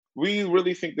we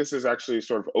really think this is actually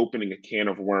sort of opening a can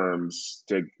of worms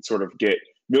to sort of get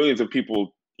millions of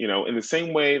people, in the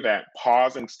same way that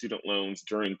pausing student loans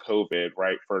during COVID,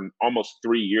 right, for almost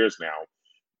 3 years now,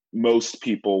 most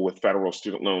people with federal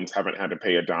student loans haven't had to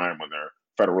pay a dime on their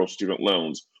federal student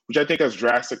loans, which I think has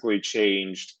drastically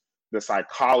changed the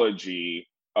psychology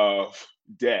of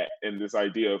debt and this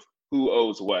idea of who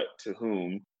owes what to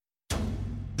whom.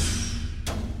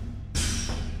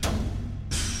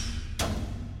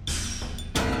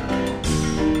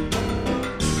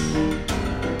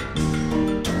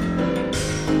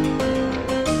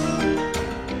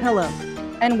 Hello,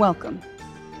 and welcome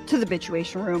to the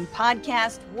Bitchuation Room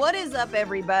podcast. What is up,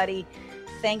 everybody?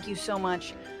 Thank you so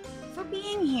much for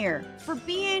being here, for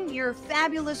being your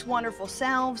fabulous, wonderful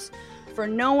selves, for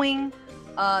knowing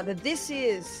that this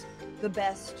is the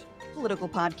best political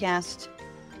podcast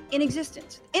in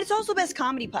existence. It's also best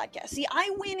comedy podcast. See,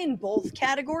 I win in both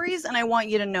categories, and I want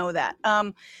you to know that.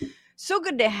 So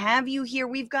good to have you here.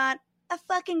 We've got a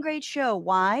fucking great show.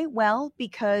 Why? Well,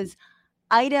 because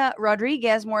Aida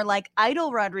Rodriguez, more like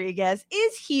Idol Rodriguez,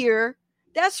 is here.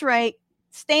 That's right.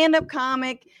 Stand-up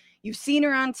comic. You've seen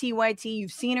her on TYT.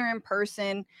 You've seen her in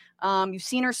person. You've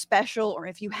seen her special, or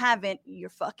if you haven't, you're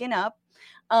fucking up.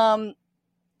 I'm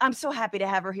so happy to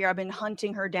have her here. I've been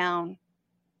hunting her down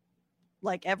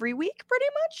like every week pretty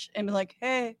much and be like,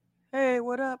 hey,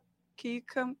 what up? Can you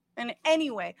come? And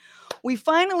anyway, we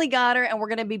finally got her, and we're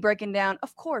going to be breaking down,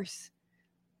 of course,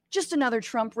 just another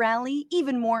Trump rally,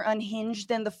 even more unhinged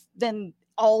than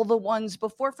all the ones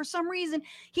before. For some reason,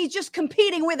 he's just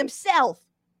competing with himself.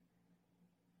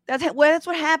 That's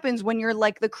what happens when you're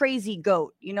like the crazy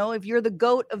goat. You know, if you're the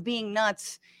goat of being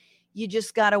nuts, you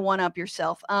just got to one-up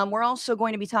yourself. We're also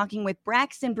going to be talking with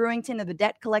Braxton Brewington of the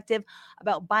Debt Collective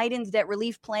about Biden's debt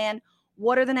relief plan.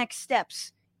 What are the next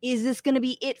steps? Is this going to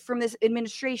be it from this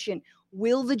administration?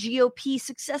 Will the GOP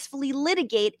successfully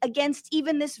litigate against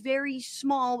even this very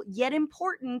small yet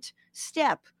important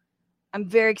step? I'm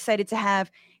very excited to have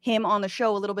him on the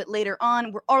show a little bit later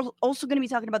on. We're also going to be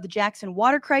talking about the Jackson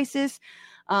water crisis,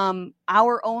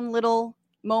 our own little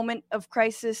moment of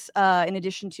crisis, in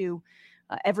addition to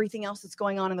everything else that's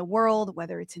going on in the world,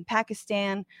 whether it's in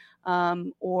Pakistan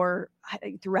or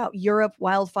throughout Europe,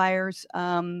 wildfires.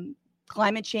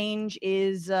 Climate change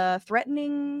is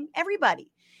threatening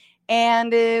everybody.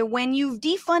 And when you've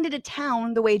defunded a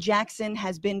town the way Jackson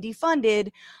has been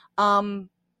defunded,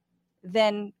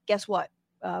 then guess what?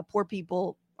 Poor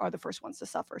people are the first ones to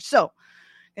suffer. So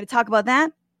I'm going to talk about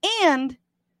that. And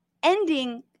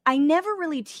ending, I never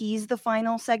really tease the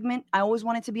final segment. I always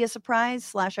want it to be a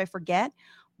surprise / I forget.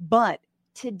 But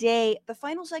today, the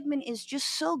final segment is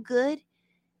just so good.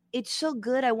 It's so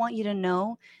good. I want you to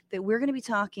know that we're going to be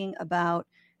talking about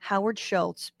Howard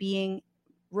Schultz being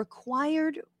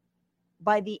required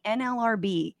by the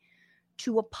NLRB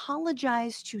to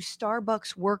apologize to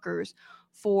Starbucks workers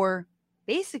for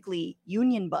basically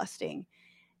union busting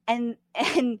and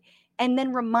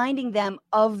then reminding them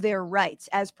of their rights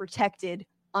as protected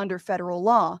under federal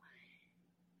law.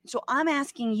 So I'm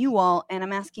asking you all, and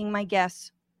I'm asking my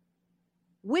guests,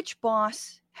 which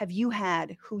boss have you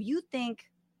had who you think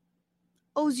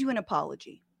owes you an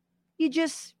apology? You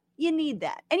need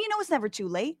that. And it's never too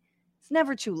late. It's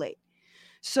never too late.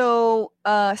 So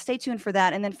stay tuned for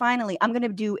that. And then finally, I'm going to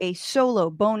do a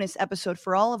solo bonus episode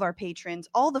for all of our patrons,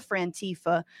 all the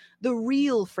Frantifa, the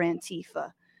real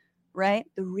Frantifa, right?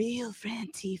 The real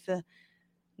Frantifa.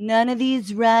 None of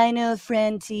these rhino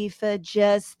Frantifa,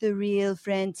 just the real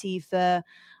Frantifa.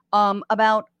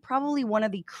 About probably one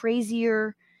of the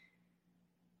crazier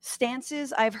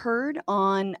stances I've heard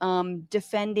on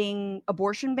defending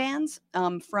abortion bans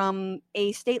from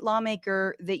a state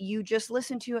lawmaker that you just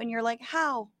listened to, and you're like,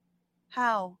 how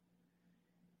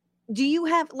do you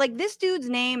have, like, this dude's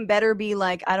name better be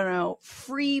like, I don't know,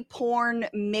 free porn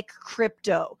Mick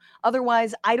Crypto.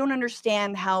 Otherwise, I don't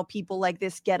understand how people like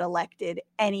this get elected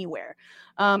anywhere.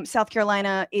 South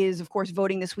Carolina is, of course,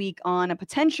 voting this week on a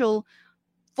potential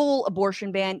full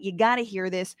abortion ban. You got to hear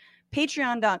this.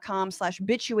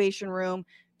 Patreon.com/bitchuationroom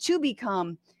to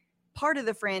become part of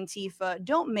the Frantifa.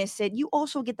 Don't miss it. You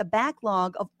also get the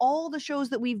backlog of all the shows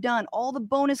that we've done, all the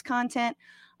bonus content.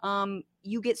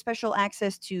 You get special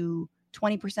access to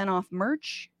 20% off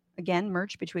merch. Again,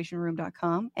 merch,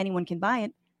 bitchuationroom.com. Anyone can buy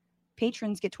it.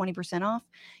 Patrons get 20% off.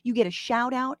 You get a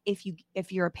shout out if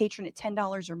you're a patron at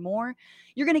 $10 or more.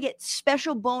 You're going to get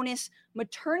special bonus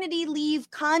maternity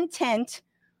leave content.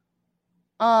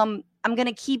 I'm going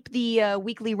to keep the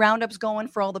weekly roundups going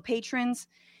for all the patrons.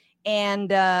 And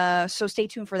so stay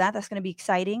tuned for that. That's going to be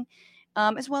exciting.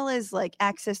 As well as like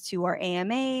access to our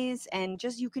AMAs, and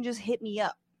you can just hit me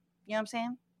up. You know what I'm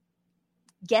saying?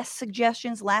 guest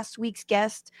suggestions. Last week's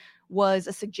guest was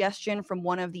a suggestion from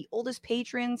one of the oldest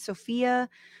patrons, Sophia,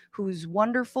 who's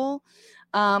wonderful.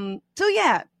 So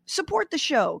yeah, support the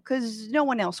show because no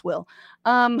one else will.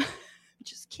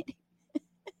 Just kidding.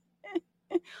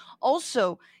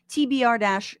 Also,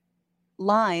 TBR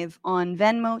Live on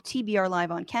Venmo, TBR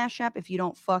Live on Cash App if you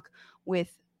don't fuck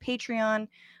with Patreon.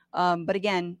 But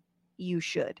again, you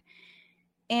should.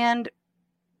 And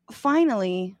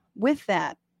finally, with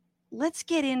that, let's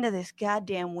get into this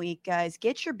goddamn week, guys.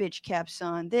 Get your bitch caps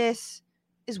on. This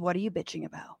is What Are You Bitching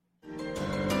About?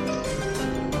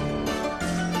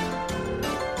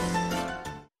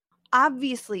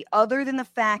 Obviously, other than the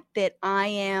fact that I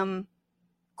am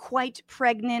quite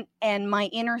pregnant and my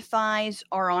inner thighs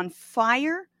are on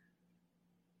fire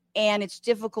and it's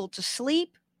difficult to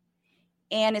sleep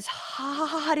and it's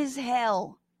hot as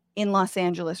hell in Los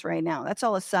Angeles right now. That's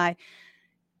all aside.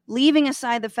 Leaving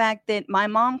aside the fact that my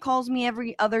mom calls me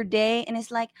every other day and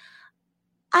is like,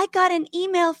 I got an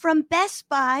email from Best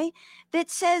Buy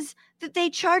that says that they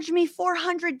charged me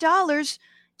 $400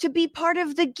 to be part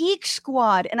of the Geek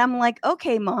Squad. And I'm like,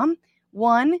 okay, Mom,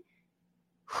 one,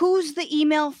 who's the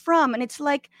email from? And it's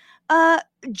like,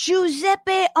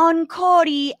 Giuseppe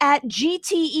Ancori at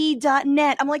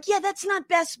gte.net. I'm like, yeah, that's not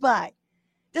Best Buy.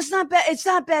 That's not it's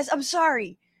not Best. I'm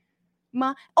sorry.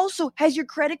 Ma. Also, has your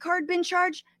credit card been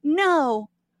charged? No.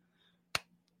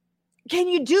 Can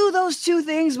you do those two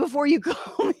things before you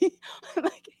call me?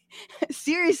 Like,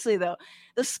 seriously though,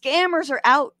 the scammers are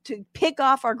out to pick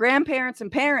off our grandparents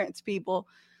and parents, people.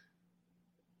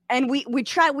 And we're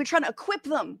trying to equip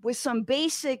them with some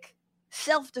basic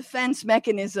self-defense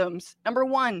mechanisms. Number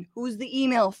one, who's the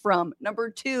email from? Number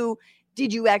two,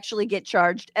 did you actually get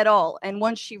charged at all? And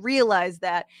once she realized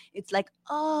that, it's like,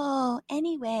 oh,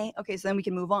 anyway. Okay, so then we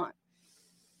can move on.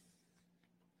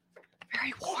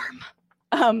 Very warm.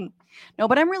 No,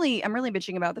 but I'm really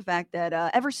bitching about the fact that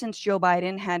ever since Joe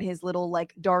Biden had his little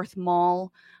like Darth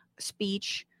Maul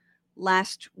speech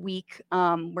last week,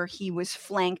 where he was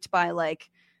flanked by like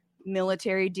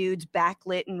military dudes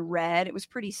backlit in red. It was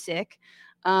pretty sick.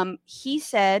 He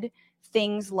said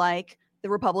things like the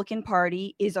Republican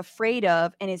Party is afraid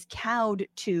of and is cowed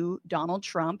to Donald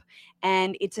Trump,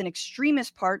 and it's an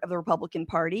extremist part of the Republican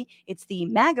Party. It's the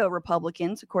MAGA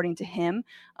Republicans, according to him.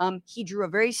 He drew a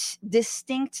very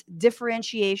distinct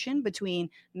differentiation between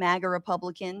MAGA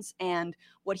Republicans and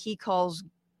what he calls,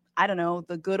 I don't know,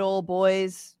 the good old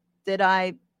boys that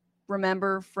I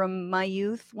remember from my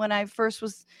youth when I first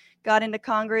got into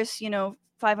Congress,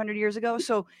 500 years ago.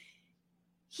 So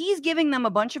he's giving them a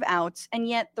bunch of outs, and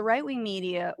yet the right-wing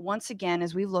media, once again,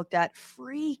 as we've looked at,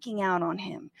 freaking out on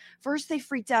him. First, they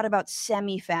freaked out about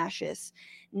semi-fascists.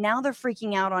 Now they're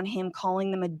freaking out on him, calling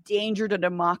them a danger to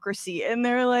democracy. And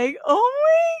they're like, oh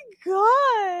my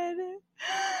God,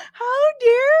 how dare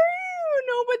you?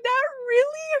 No, but that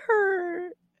really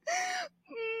hurt.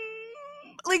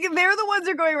 Like, they're the ones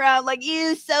that are going around like,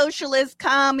 you socialist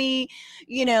commie,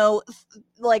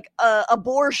 like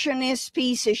abortionist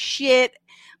piece of shit,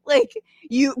 like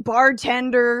you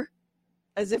bartender,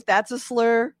 as if that's a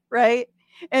slur, right?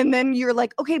 And then you're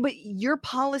like, okay, but your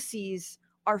policies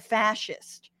are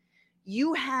fascist.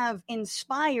 You have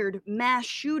inspired mass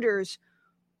shooters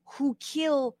who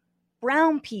kill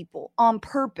brown people on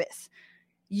purpose.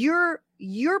 Your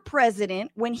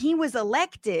president, when he was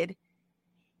elected,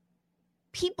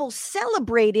 people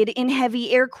celebrated, in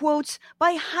heavy air quotes,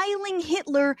 by heiling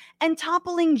Hitler and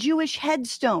toppling Jewish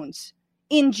headstones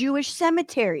in Jewish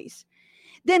cemeteries.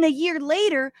 Then a year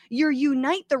later, your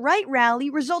Unite the Right rally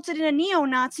resulted in a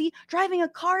neo-Nazi driving a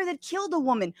car that killed a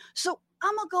woman. So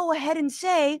I'm going to go ahead and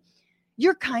say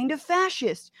you're kind of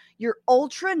fascist. You're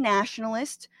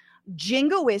ultra-nationalist,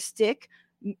 jingoistic,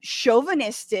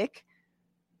 chauvinistic,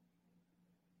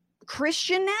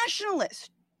 Christian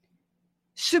nationalist.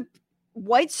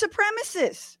 White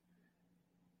supremacists.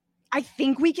 I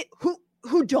think we can,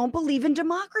 who don't believe in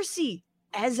democracy,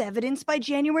 as evidenced by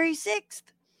January 6th.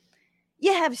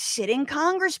 You have sitting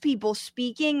Congress people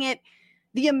speaking at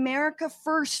the America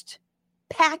First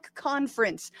PAC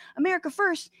conference. America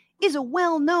First is a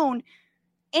well-known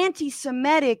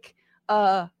anti-Semitic,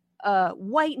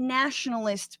 white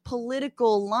nationalist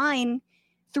political line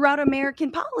throughout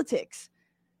American politics,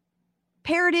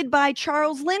 parroted by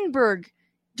Charles Lindbergh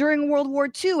during World War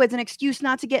II as an excuse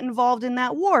not to get involved in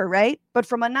that war, right? But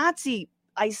from a Nazi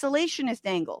isolationist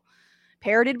angle,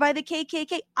 parroted by the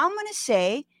KKK. I'm going to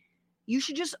say you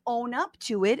should just own up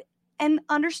to it and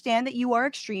understand that you are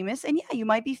extremists, and yeah, you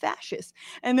might be fascist.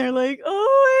 And they're like, oh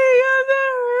my God,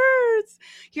 that hurts.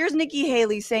 Here's Nikki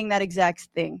Haley saying that exact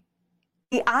thing.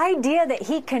 The idea that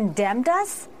he condemned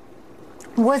us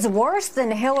was worse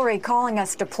than Hillary calling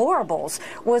us deplorables,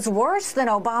 was worse than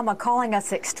Obama calling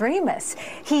us extremists.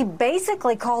 He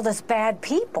basically called us bad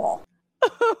people.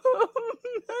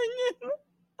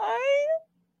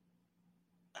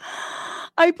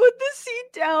 I put the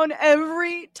seat down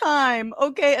every time,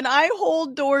 okay? And I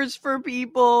hold doors for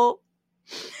people,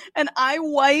 and I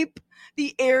wipe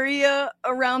the area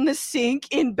around the sink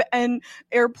in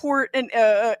airport and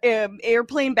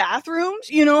airplane bathrooms.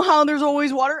 You know how there's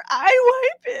always water? I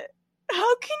wipe it.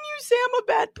 How can you say I'm a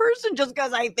bad person just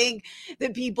because I think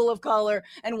that people of color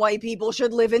and white people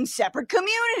should live in separate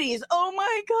communities? Oh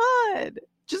my God.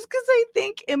 Just because I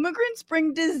think immigrants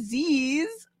bring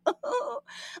disease.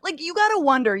 Like, you gotta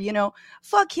wonder,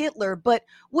 fuck Hitler, but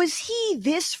was he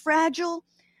this fragile?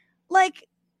 Like,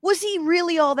 was he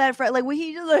really all that fragile? Like, was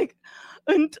he just like,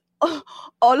 and all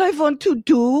I want to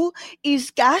do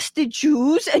is gas the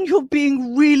Jews, and you're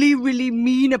being really, really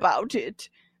mean about it.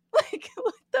 Like,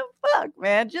 what the fuck,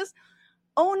 man? Just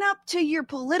own up to your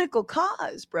political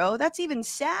cause, bro. That's even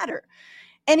sadder.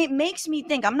 And it makes me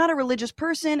think, I'm not a religious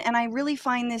person, and I really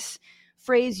find this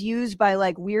phrase used by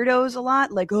like weirdos a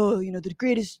lot. Like, oh, the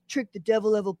greatest trick the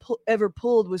devil ever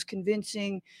pulled was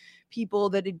convincing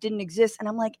people that it didn't exist. And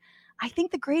I'm like, I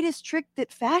think the greatest trick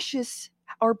that fascists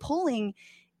are pulling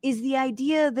is the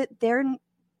idea that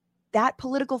that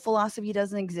political philosophy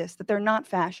doesn't exist, that they're not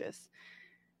fascists.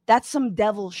 That's some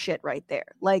devil shit right there.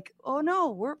 Like, oh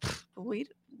no, we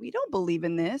don't believe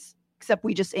in this, except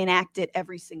we just enact it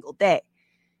every single day.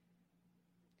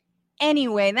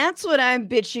 Anyway, that's what I'm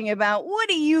bitching about. What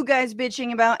are you guys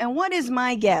bitching about? And what is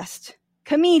my guest?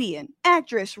 Comedian,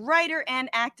 actress, writer,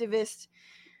 and activist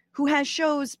who has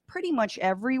shows pretty much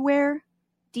everywhere.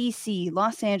 DC,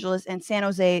 Los Angeles, and San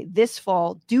Jose this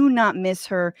fall. Do not miss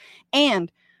her.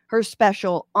 And her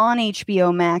special on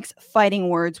HBO Max, Fighting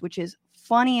Words, which is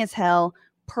funny as hell,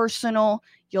 personal.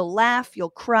 You'll laugh, you'll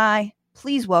cry.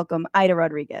 Please welcome Aida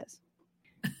Rodriguez.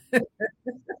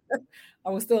 I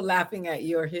was still laughing at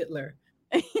your Hitler.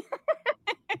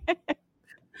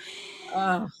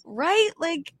 Right?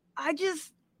 Like,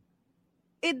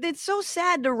 it's so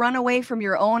sad to run away from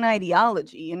your own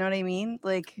ideology. You know what I mean?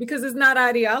 Like, because it's not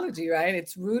ideology, right?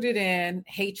 It's rooted in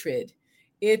hatred.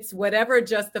 It's whatever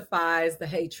justifies the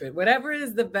hatred, whatever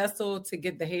is the vessel to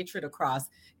get the hatred across.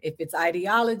 If it's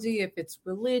ideology, if it's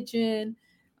religion,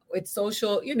 it's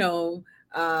social,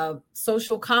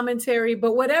 social commentary,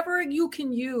 but whatever you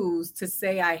can use to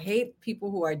say, I hate people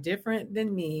who are different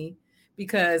than me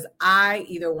because I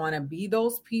either want to be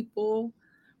those people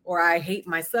or I hate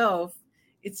myself.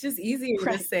 It's just easier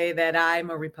to say that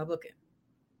I'm a Republican.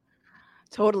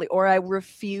 Totally. Or I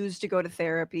refuse to go to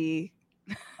therapy.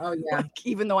 Oh yeah. Like,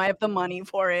 even though I have the money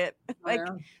for it,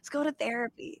 let's go to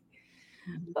therapy.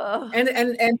 And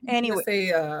anyway,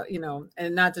 say,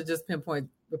 and not to just pinpoint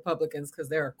Republicans, because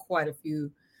there are quite a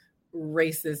few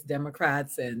racist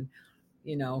Democrats and,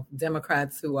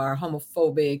 Democrats who are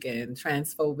homophobic and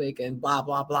transphobic and blah,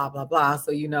 blah, blah, blah, blah.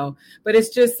 So, but it's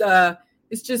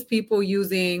just people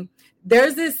using,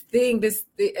 there's this thing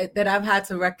that I've had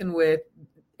to reckon with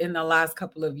in the last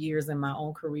couple of years in my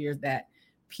own career, that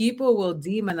people will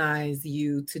demonize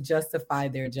you to justify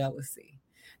their jealousy.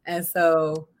 And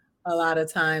so a lot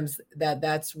of times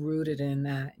that's rooted in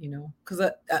that, because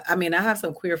I have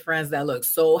some queer friends that look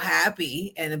so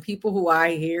happy, and the people who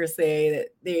I hear say that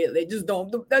they just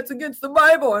don't, that's against the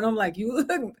Bible. And I'm like,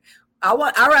 I'd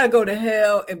rather go to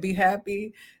hell and be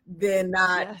happy than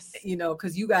not, yes.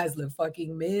 Because you guys live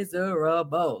fucking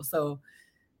miserable. So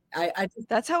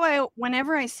that's how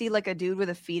whenever I see like a dude with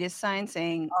a fetus sign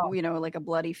saying, like a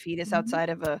bloody fetus outside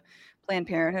of a Planned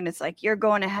Parenthood, it's like, you're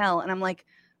going to hell. And I'm like,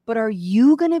 but are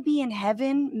you going to be in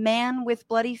heaven, man, with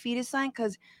bloody fetus sign?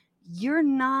 Because you're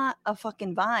not a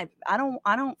fucking vibe. I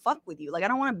don't fuck with you. Like, I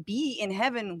don't want to be in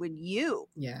heaven with you.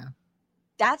 Yeah.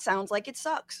 That sounds like it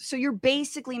sucks. So you're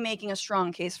basically making a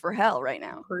strong case for hell right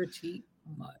now. Pretty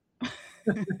much.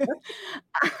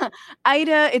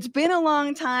 Aida, it's been a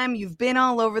long time. You've been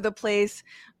all over the place.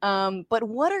 But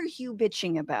what are you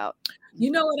bitching about?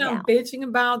 You know what I'm bitching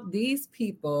about? These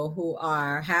people who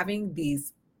are having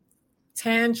these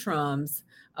tantrums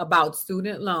about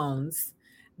student loans,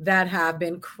 that have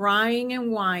been crying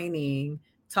and whining,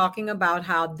 talking about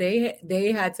how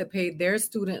they had to pay their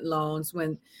student loans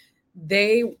when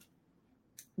they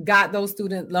got those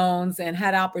student loans and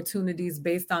had opportunities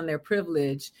based on their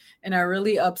privilege, and are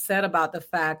really upset about the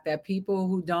fact that people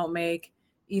who don't make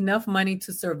enough money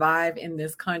to survive in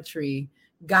this country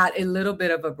got a little bit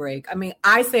of a break. I mean,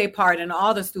 I say pardon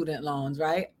all the student loans,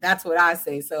 right? That's what I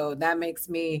say. So that makes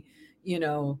me,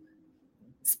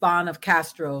 spawn of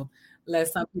Castro. let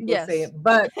some people Yes. say it.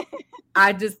 But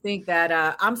I just think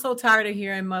that I'm so tired of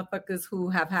hearing motherfuckers who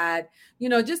have had,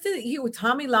 just to hear with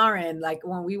Tommy Lauren, like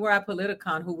when we were at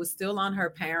Politicon, who was still on her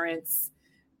parents'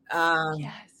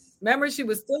 Yes. remember, she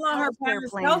was still on her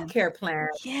parents' healthcare plan.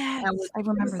 Yes, And was I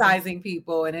remember criticizing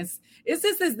people. And it's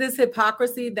just this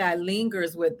hypocrisy that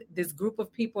lingers with this group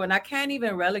of people. And I can't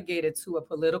even relegate it to a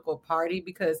political party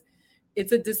because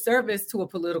it's a disservice to a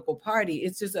political party.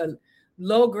 It's just a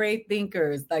low-grade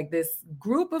thinkers, like this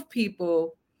group of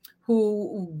people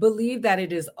who believe that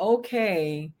it is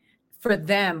okay for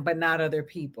them, but not other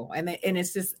people. And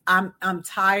it's just, I'm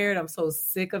tired. I'm so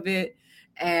sick of it.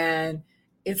 And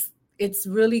it's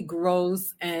really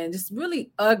gross and just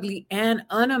really ugly and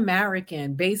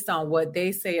un-American based on what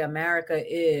they say America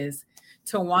is,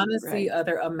 to want to see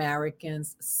other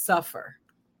Americans suffer.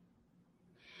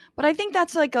 But I think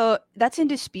that's that's in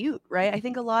dispute, right? I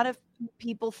think a lot of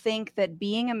people think that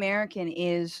being American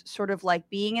is sort of like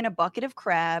being in a bucket of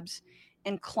crabs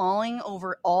and clawing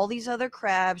over all these other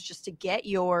crabs just to get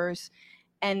yours,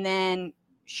 and then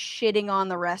shitting on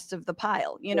the rest of the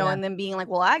pile, and then being like,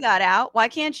 well, I got out, why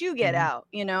can't you get out,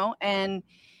 and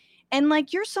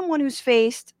like, you're someone who's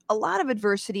faced a lot of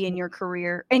adversity in your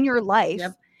career, in your life,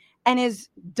 and has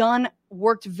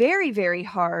worked very, very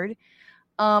hard.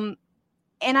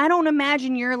 And I don't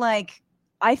imagine you're like,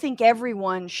 I think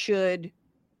everyone should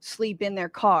sleep in their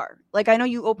car. Like, I know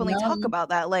you openly talk about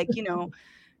that, like, right?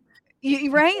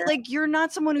 Yeah. Like, you're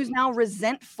not someone who's now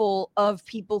resentful of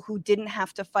people who didn't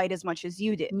have to fight as much as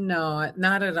you did. No,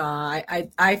 not at all.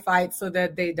 I fight so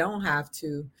that they don't have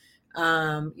to.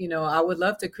 I would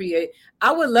love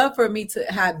for me to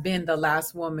have been the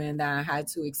last woman that had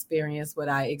to experience what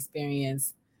I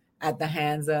experienced at the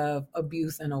hands of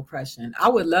abuse and oppression. I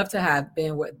would love to have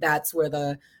been that's where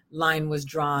the line was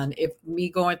drawn. If me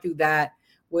going through that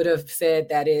would have said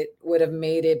that it would have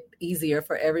made it easier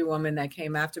for every woman that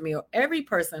came after me, or every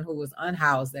person who was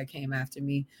unhoused that came after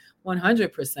me,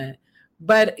 100%.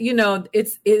 But,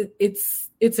 it's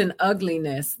an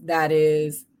ugliness that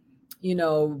is,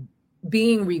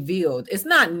 being revealed. It's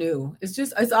not new.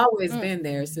 It's always been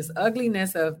there. It's this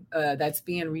ugliness of that's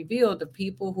being revealed of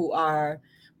people who are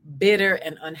bitter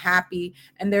and unhappy.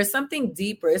 And there's something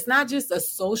deeper. It's not just a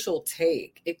social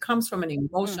take. It comes from an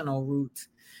emotional root,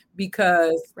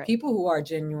 because people who are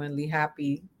genuinely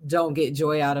happy don't get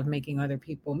joy out of making other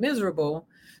people miserable.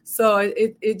 So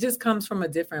it just comes from a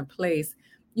different place.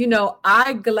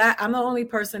 I'm the only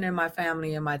person in my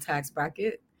family in my tax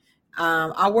bracket.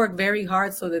 I work very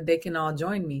hard so that they can all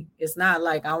join me. It's not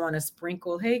like I want to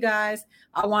sprinkle, hey guys,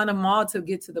 I want them all to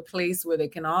get to the place where they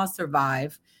can all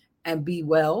survive and be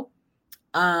well.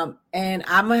 And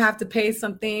I'm going to have to pay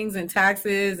some things and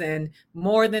taxes and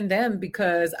more than them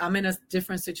because I'm in a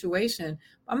different situation.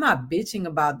 I'm not bitching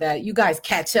about that. You guys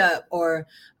catch up, or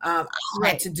I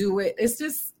had to do it. It's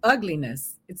just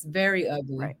ugliness. It's very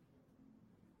ugly. Right.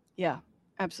 Yeah,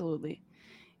 absolutely.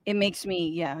 It makes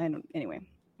me, anyway.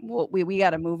 Well, we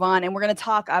got to move on, and we're going to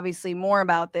talk obviously more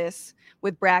about this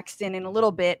with Braxton in a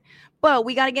little bit, but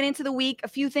we got to get into the week. A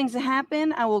few things that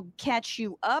happen. I will catch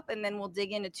you up, and then we'll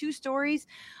dig into two stories.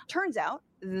 Turns out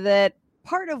that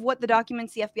part of what the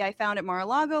documents the FBI found at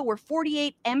Mar-a-Lago were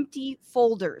 48 empty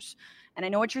folders. And I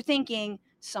know what you're thinking.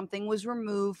 Something was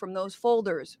removed from those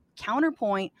folders.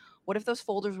 Counterpoint, what if those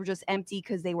folders were just empty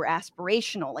because they were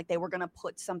aspirational, like they were going to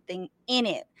put something in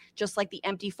it, just like the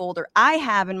empty folder I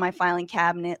have in my filing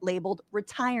cabinet labeled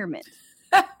retirement.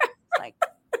 Like,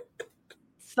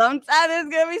 sometimes there's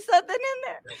going to be something in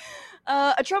there.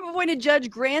 A Trump-appointed judge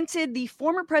granted the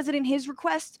former president his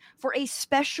request for a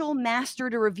special master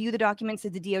to review the documents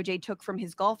that the DOJ took from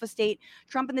his Gulf estate.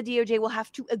 Trump and the DOJ will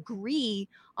have to agree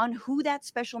on who that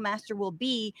special master will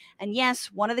be. And yes,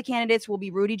 one of the candidates will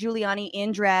be Rudy Giuliani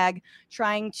in drag,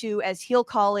 trying to, as he'll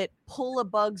call it, pull a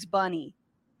Bugs Bunny.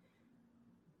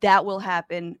 That will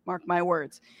happen. Mark my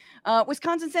words.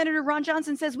 Wisconsin Senator Ron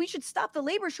Johnson says we should stop the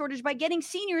labor shortage by getting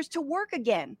seniors to work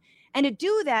again. And to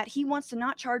do that, he wants to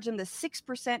not charge them the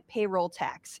 6% payroll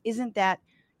tax. Isn't that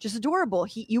just adorable?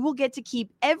 You will get to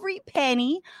keep every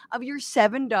penny of your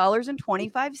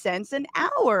 $7.25 an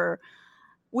hour,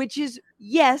 which is,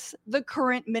 yes, the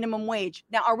current minimum wage.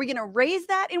 Now, are we going to raise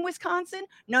that in Wisconsin?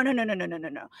 No.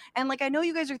 And like, I know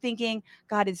you guys are thinking,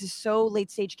 God, this is so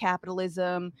late stage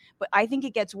capitalism, but I think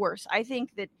it gets worse. I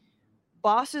think that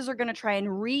bosses are going to try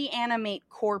and reanimate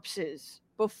corpses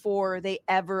before they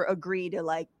ever agree to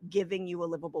like giving you a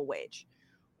livable wage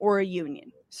or a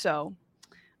union. So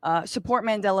support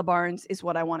Mandela Barnes is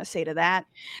what I want to say to that.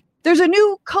 There's a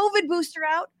new COVID booster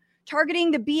out.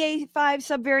 targeting the BA.5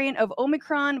 subvariant of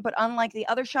Omicron, but unlike the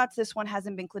other shots, this one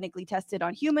hasn't been clinically tested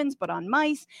on humans, but on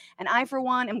mice. And I, for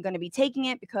one, am going to be taking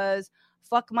it because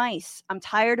fuck mice. I'm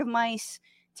tired of mice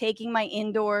taking my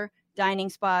indoor dining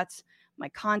spots, my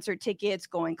concert tickets,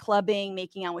 going clubbing,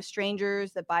 making out with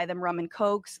strangers that buy them rum and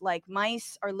cokes. Like,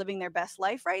 mice are living their best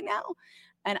life right now.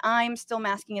 And I'm still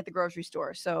masking at the grocery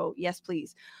store. So yes,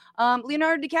 please.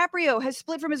 Leonardo DiCaprio has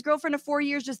split from his girlfriend of 4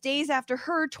 years just days after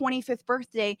her 25th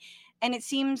birthday. And it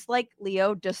seems like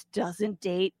Leo just doesn't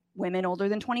date women older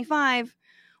than 25,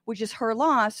 which is her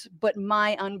loss, but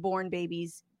my unborn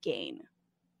baby's gain.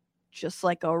 Just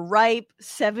like a ripe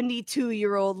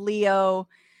 72-year-old Leo.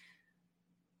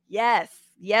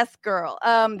 Yes, girl.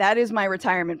 That is my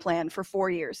retirement plan for 4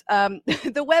 years.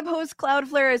 The web host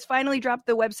Cloudflare has finally dropped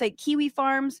the website Kiwi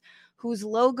Farms, whose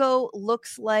logo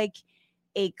looks like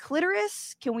a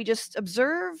clitoris. Can we just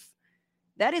observe?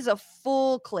 That is a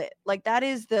full clit. Like, that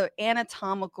is the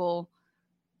anatomical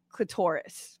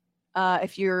clitoris.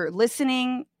 If you're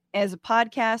listening as a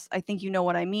podcast, I think you know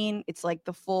what I mean. It's like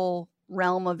the full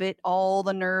realm of it, all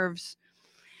the nerves.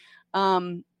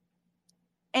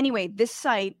 Anyway, this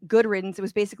site, Good Riddance, it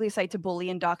was basically a site to bully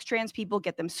and dox trans people,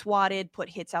 get them swatted, put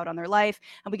hits out on their life.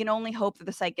 And we can only hope that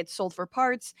the site gets sold for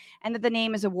parts and that the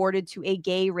name is awarded to a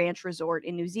gay ranch resort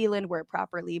in New Zealand where it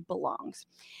properly belongs.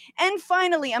 And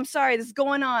finally, I'm sorry, this is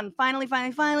going on.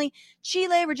 Finally,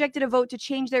 Chile rejected a vote to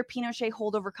change their Pinochet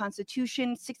holdover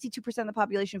constitution. 62% of the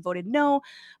population voted no.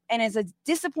 And as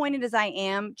disappointed as I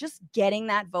am, just getting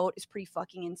that vote is pretty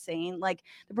fucking insane. Like,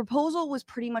 the proposal was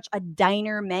pretty much a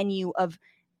diner menu of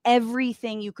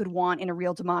everything you could want in a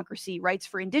real democracy. Rights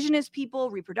for indigenous people,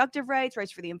 reproductive rights,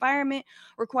 rights for the environment,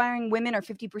 requiring women or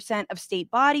 50% of state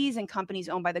bodies and companies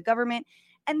owned by the government.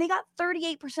 And they got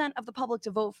 38% of the public to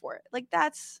vote for it. Like,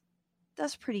 that's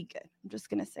pretty good, I'm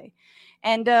just going to say.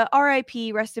 And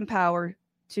RIP, rest in power,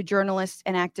 to journalist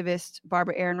and activist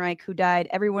Barbara Ehrenreich, who died.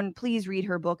 Everyone, please read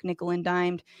her book, Nickel and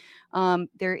Dimed.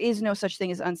 There is no such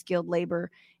thing as unskilled labor.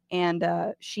 And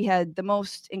she had the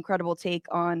most incredible take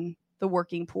on the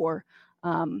working poor,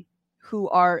 who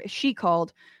are, she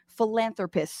called,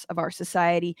 philanthropists of our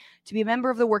society. To be a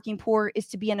member of the working poor is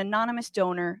to be an anonymous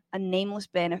donor, a nameless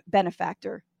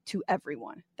benefactor to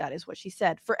everyone. That is what she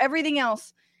said. For everything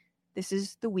else, this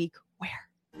is the week where.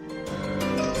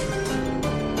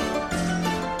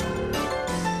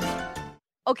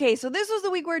 Okay, so this was the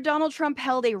week where Donald Trump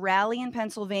held a rally in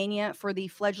Pennsylvania for the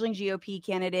fledgling GOP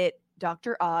candidate,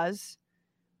 Dr. Oz.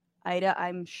 Aida,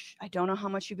 I don't know how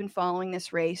much you've been following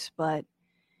this race, but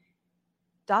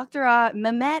Dr.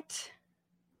 Mehmet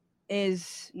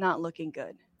is not looking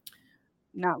good.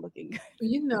 Not looking good.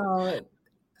 You know,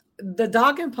 the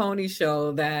dog and pony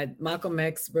show that Malcolm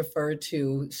X referred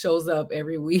to shows up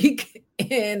every week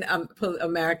in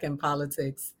American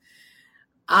politics.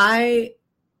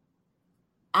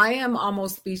 I am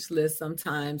almost speechless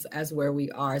sometimes as where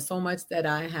we are, so much that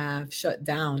I have shut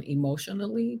down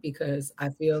emotionally because I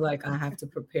feel like I have to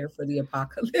prepare for the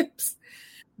apocalypse.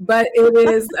 But it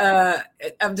is,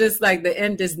 I'm just like, the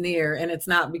end is near, and it's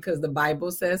not because the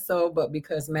Bible says so, but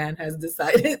because man has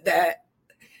decided that.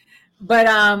 But,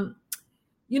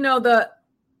 you know, the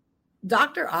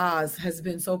Dr. Oz has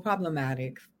been so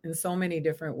problematic in so many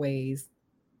different ways.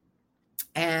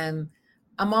 And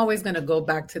I'm always going to go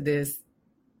back to this,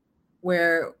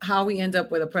 where how we end up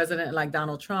with a president like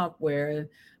Donald Trump, where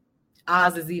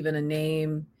Oz is even a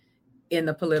name in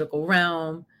the political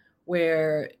realm,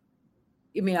 where,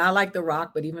 I mean, I like The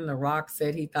Rock, but even The Rock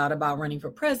said he thought about running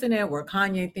for president, where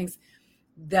Kanye thinks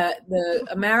that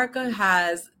America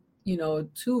has, you know,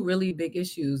 two really big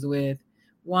issues with.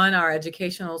 One, our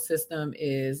educational system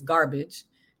is garbage,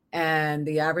 and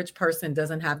the average person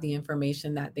doesn't have the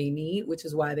information that they need, which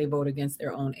is why they vote against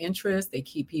their own interests. They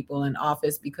keep people in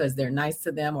office because they're nice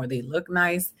to them or they look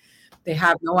nice. They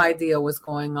have no idea what's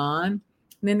going on. And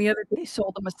then the other thing, they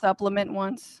sold them a supplement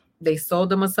once.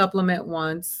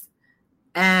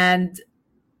 And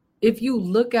if you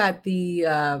look at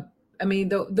the,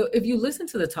 if you listen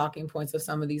to the talking points of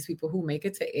some of these people who make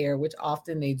it to air, which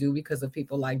often they do because of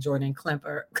people like Jordan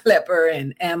Klepper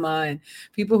and Emma, and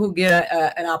people who get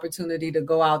an opportunity to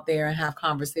go out there and have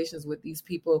conversations with these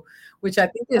people, which I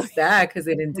think is sad because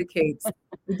it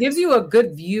gives you a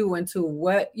good view into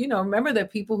what, you know, remember the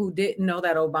people who didn't know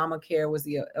that Obamacare was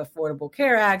the Affordable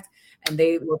Care Act, and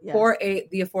they were for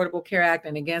the Affordable Care Act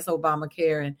and against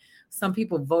Obamacare, and some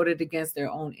people voted against their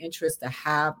own interest to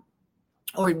have.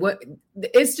 Or what?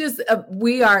 It's just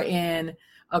we are in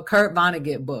a Kurt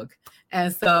Vonnegut book,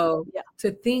 and so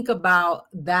to think about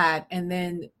that, and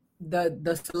then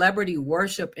the celebrity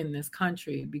worship in this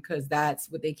country, because that's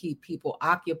what they keep people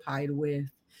occupied with.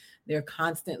 They're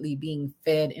constantly being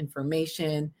fed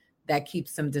information that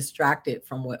keeps them distracted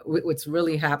from what's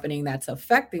really happening that's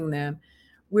affecting them.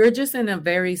 We're just in a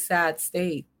very sad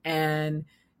state. And,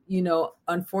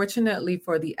 unfortunately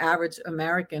for the average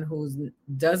American who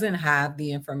doesn't have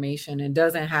the information and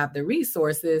doesn't have the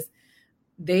resources,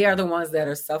 they are the ones that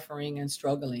are suffering and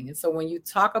struggling. And so when you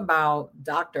talk about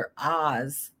Dr.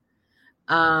 Oz,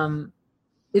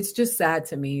 it's just sad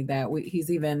to me that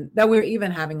we're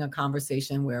even having a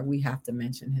conversation where we have to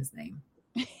mention his name.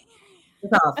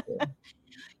 It's awful.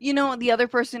 The other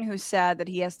person who's sad that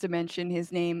he has to mention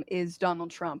his name is Donald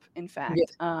Trump. In fact,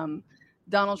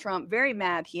 Donald Trump, very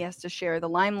mad he has to share the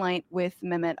limelight with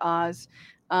Mehmet Oz.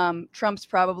 Trump's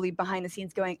probably behind the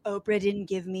scenes going, Oprah didn't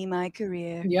give me my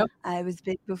career. Yep. I was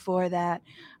big before that.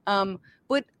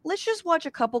 But let's just watch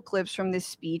a couple clips from this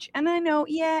speech. And I know,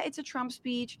 it's a Trump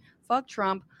speech. Fuck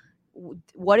Trump.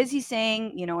 What is he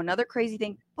saying? Another crazy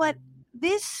thing. But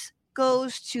this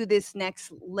goes to this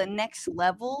next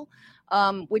level,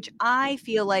 which I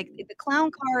feel like the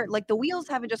clown car, like the wheels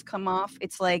haven't just come off.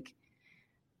 It's like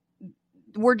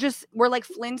we're like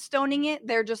Flintstoning it.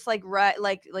 They're just like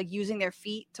using their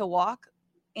feet to walk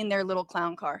in their little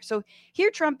clown car. So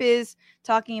here Trump is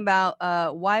talking about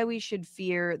why we should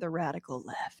fear the radical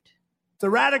left. The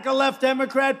radical left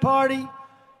Democrat Party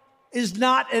is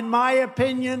not, in my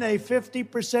opinion, a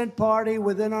 50% party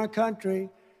within our country.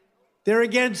 They're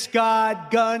against God,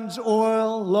 guns,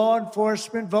 oil, law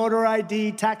enforcement, voter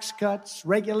ID, tax cuts,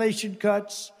 regulation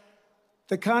cuts,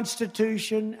 the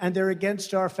Constitution, and they're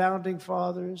against our founding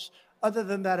fathers. Other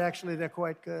than that, actually, they're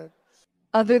quite good.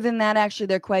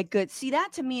 See, that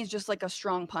to me is just like a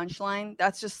strong punchline.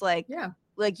 That's just like,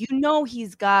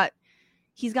 he's got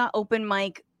open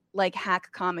mic, like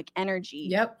hack comic energy.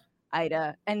 Yep.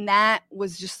 Aida. And that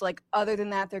was just like, other than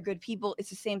that, they're good people. It's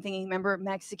the same thing. Remember,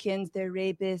 Mexicans, they're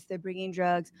rapists, they're bringing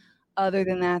drugs. Other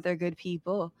than that, they're good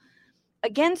people.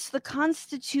 Against the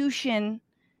Constitution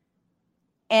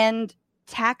and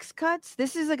tax cuts.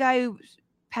 This is a guy who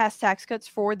passed tax cuts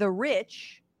for the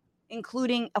rich,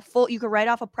 including you could write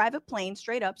off a private plane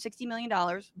straight up, $60 million.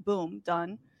 Boom,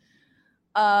 done.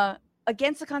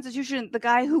 Against the Constitution, the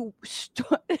guy who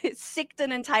sicked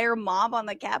an entire mob on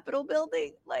the Capitol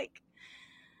building. Like,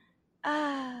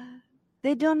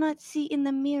 they do not see in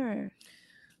the mirror.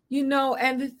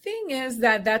 And the thing is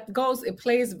it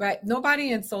plays right.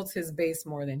 Nobody insults his base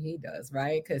more than he does,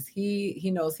 right? Because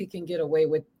he knows he can get away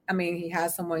with, he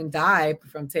has someone die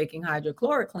from taking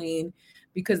hydrochloroquine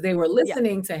because they were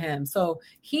listening to him. So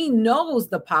he knows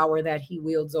the power that he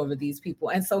wields over these people.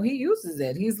 And so he uses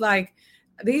it. He's like,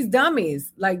 these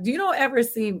dummies, like, do you ever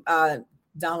see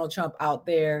Donald Trump out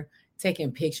there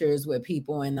taking pictures with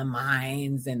people in the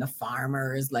mines and the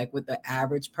farmers, like with the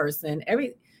average person?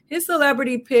 His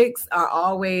celebrity pics are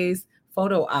always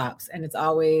photo ops, and it's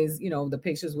always, the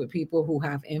pictures with people who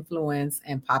have influence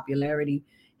and popularity.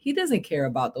 He doesn't care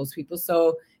about those people.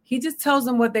 So he just tells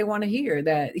them what they want to hear,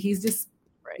 that he's just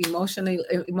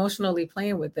emotionally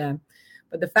playing with them.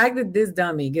 But the fact that this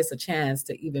dummy gets a chance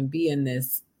to even be in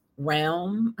this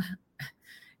realm,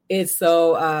 it's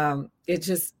so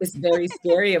it's very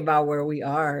scary about where we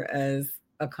are as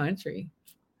a country.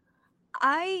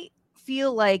 I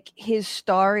feel like his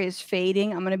star is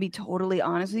fading. I'm going to be totally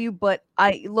honest with you, but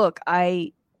I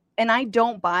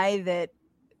don't buy that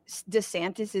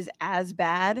DeSantis is as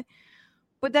bad,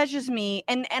 but that's just me.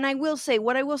 And I will say,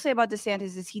 what I will say about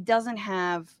DeSantis is he doesn't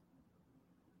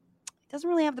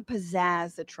really have the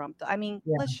pizzazz that Trump does.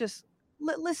 Let's just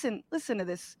listen to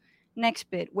this next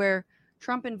bit where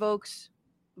Trump invokes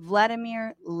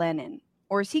Vladimir Lenin,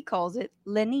 or as he calls it,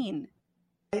 Lenin.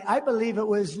 I believe it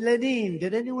was Lenin.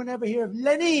 Did anyone ever hear of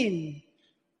Lenin?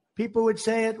 People would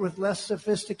say it with less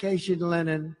sophistication,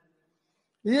 Lenin.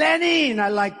 Lenin! I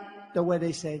like the way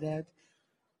they say that.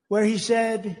 Where he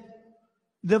said,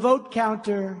 the vote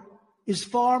counter is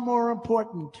far more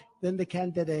important than the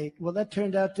candidate. Well, that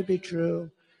turned out to be true.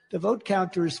 The vote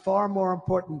counter is far more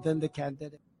important than the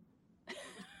candidate.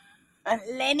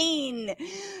 Lenin.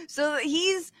 So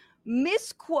he's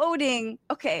misquoting.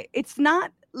 Okay, it's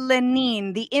not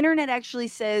Lenin. The internet actually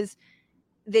says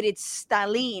that it's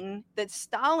Stalin, that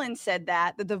Stalin said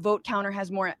that the vote counter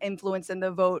has more influence than the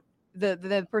vote,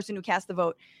 the person who cast the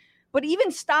vote. But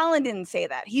even Stalin didn't say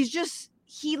that. He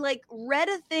read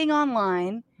a thing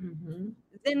online,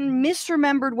 then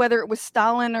misremembered whether it was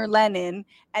Stalin or Lenin,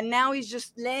 and now he's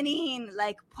just Lenin,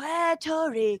 like Puerto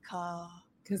Rico.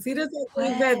 Because he doesn't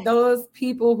think that those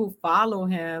people who follow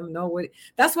him know what.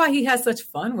 That's why he has such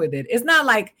fun with it. It's not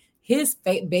like his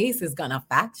base is gonna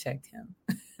fact check him.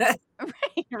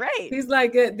 Right. He's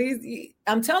like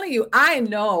I'm telling you, I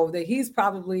know that he's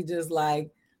probably just like,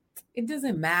 it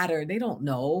doesn't matter. They don't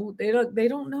know. They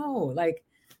don't know. Like,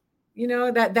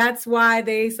 that's why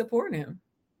they support him.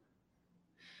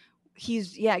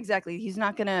 Exactly.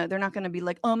 They're not gonna be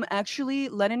like, actually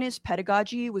Leninist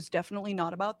pedagogy was definitely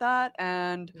not about that.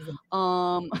 And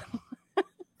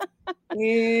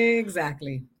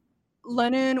exactly.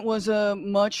 Lenin was a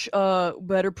much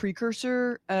better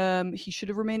precursor. He should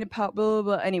have remained in power. Blah,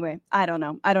 blah, blah. Anyway, I don't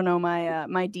know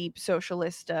my deep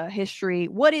socialist history.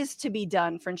 What is to be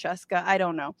done, Francesca? I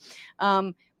don't know.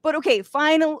 But okay,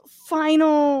 final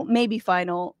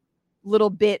little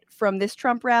bit from this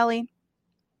Trump rally.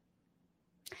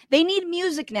 They need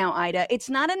music now, Ida. It's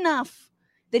not enough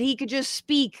that he could just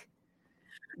speak.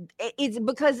 It's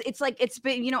because it's like, it's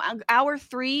been, hour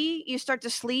 3, you start to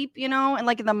sleep, and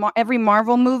like in every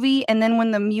Marvel movie. And then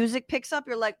when the music picks up,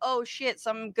 you're like, oh shit,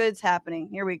 something good's happening.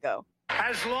 Here we go.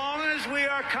 As long as we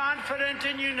are confident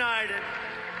and united,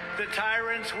 the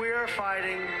tyrants we are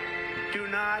fighting do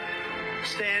not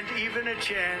stand even a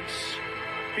chance.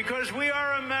 Because we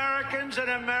are Americans, and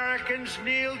Americans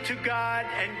kneel to God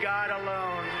and God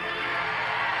alone.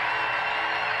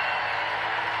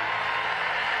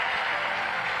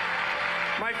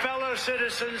 My fellow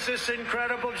citizens, this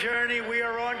incredible journey we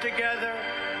are on together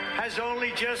has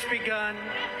only just begun,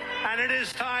 and it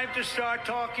is time to start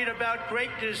talking about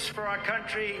greatness for our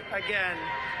country again.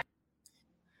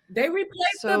 They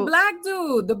replaced the black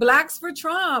dude, the Blacks for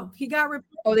Trump. He got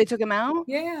replaced. Oh, they took him out?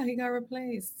 Yeah, he got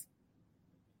replaced.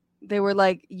 They were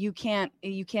like, you can't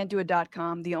do a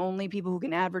 .com. The only people who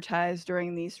can advertise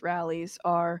during these rallies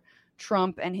are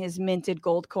Trump and his minted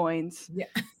gold coins. Yeah.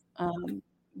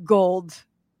 Gold.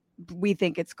 We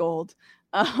think it's gold.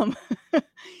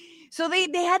 So they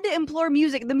had to implore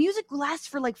music. The music lasts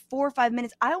for like 4 or 5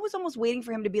 minutes. I was almost waiting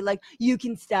for him to be like, you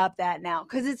can stop that now.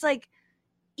 Because it's like,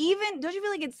 don't you feel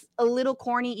like it's a little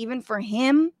corny even for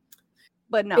him?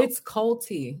 But no. It's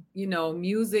culty.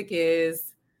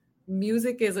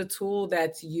 Music is a tool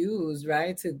that's used,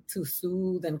 right, to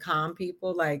soothe and calm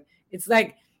people. Like, it's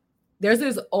like there's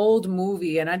this old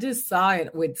movie, and I just saw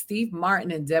it with Steve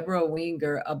Martin and Deborah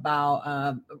Winger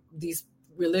about these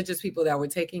religious people that were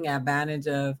taking advantage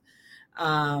of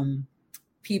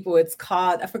people. It's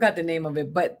called, I forgot the name of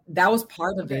it, but that was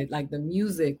part of it. Like, the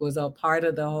music was a part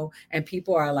of the whole, and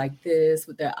people are like this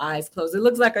with their eyes closed. It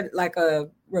looks like a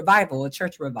revival, a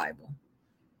church revival.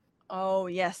 Oh,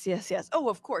 yes. Oh,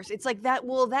 of course. It's like that.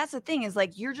 Well, that's the thing, is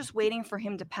like, you're just waiting for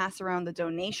him to pass around the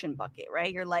donation bucket,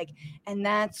 right? You're like, and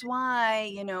that's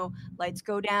why, lights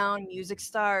go down, music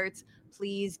starts.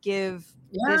 Please give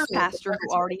this pastor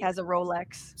who already has a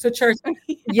Rolex. So church.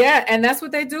 Yeah. And that's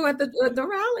what they do at the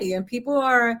rally. And people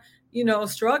are,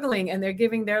 struggling, and they're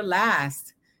giving their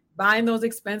last, buying those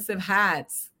expensive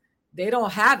hats. They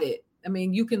don't have it. I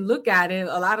mean, you can look at it.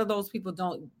 A lot of those people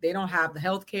don't have the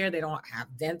health care. They don't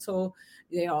have dental,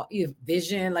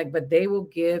 vision, but they will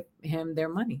give him their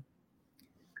money.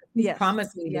 He's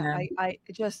promising them. I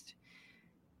just,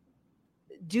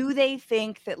 do they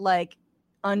think that like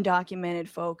undocumented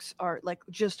folks are like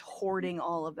just hoarding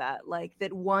all of that? Like,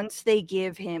 that once they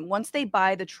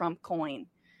buy the Trump coin,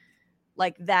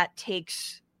 like that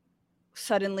takes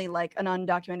suddenly, like, an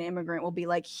undocumented immigrant will be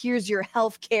like, here's your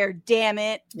health care, damn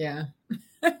it. Yeah.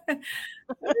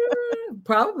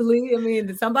 Probably. I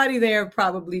mean, somebody there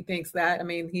probably thinks that. I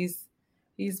mean, he's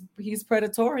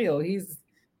predatorial.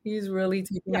 He's really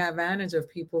taking advantage of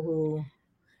people who,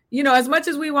 as much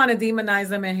as we want to demonize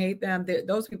them and hate them,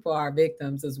 those people are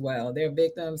victims as well. They're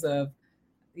victims of,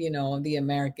 the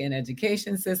American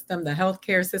education system, the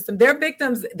healthcare system. They're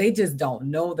victims. They just don't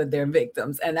know that they're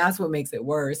victims. And that's what makes it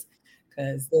worse.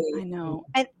 I know.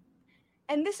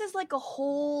 And this is like a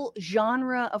whole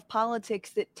genre of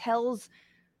politics that tells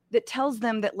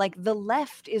them that like the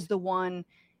left is the one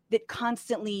that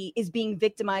constantly is being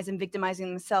victimized and victimizing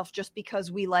themselves, just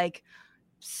because we like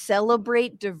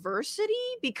celebrate diversity,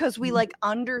 because we like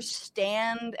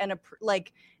understand and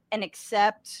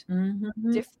accept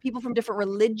people from different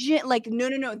religion. Like,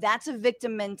 no, that's a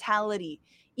victim mentality.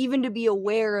 Even to be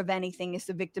aware of anything is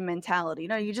the victim mentality.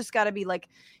 No, you just got to be like,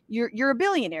 you're a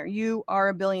billionaire. You are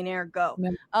a billionaire. Go.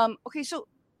 Okay, so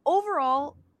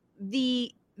overall,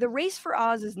 the race for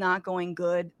Oz is not going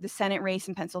good. The Senate race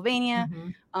in Pennsylvania,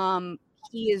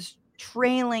 he is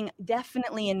trailing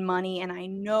definitely in money, and I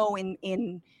know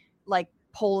in like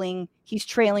polling, he's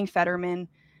trailing Fetterman.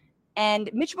 And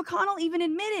Mitch McConnell even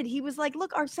admitted, he was like,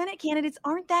 look, our Senate candidates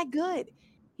aren't that good.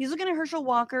 He's looking at Herschel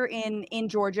Walker in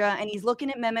Georgia, and he's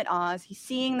looking at Mehmet Oz. He's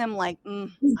seeing them like,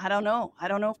 I don't know if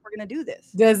we're gonna do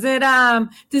this. Does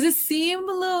it seem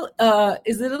a little?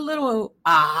 Is it a little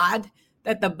odd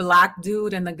that the black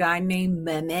dude and the guy named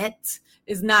Mehmet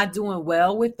is not doing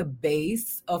well with the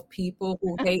base of people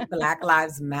who hate Black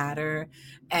Lives Matter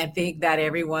and think that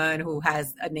everyone who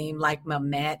has a name like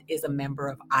Mehmet is a member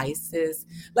of ISIS.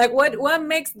 Like what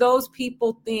makes those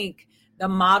people think the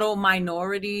model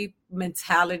minority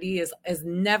mentality has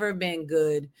never been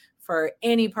good for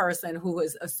any person who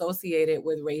is associated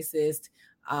with racist,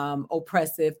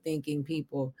 oppressive thinking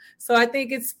people. So I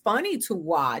think it's funny to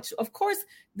watch. Of course,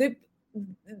 the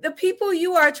people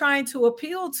you are trying to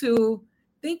appeal to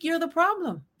think you're the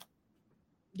problem.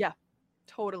 Yeah,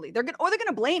 totally. They're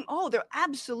gonna blame. Oh, they're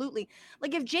absolutely,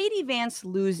 like, if JD Vance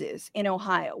loses in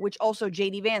Ohio, which also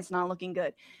JD Vance not looking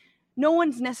good, no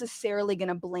one's necessarily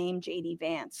gonna blame JD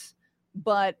Vance,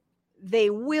 but they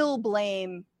will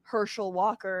blame Herschel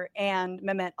Walker and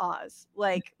Mehmet Oz.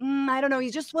 Like, I don't know, he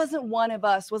just wasn't one of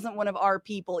us, wasn't one of our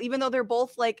people, even though they're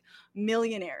both like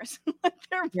millionaires.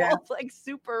 They're both like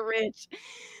super rich.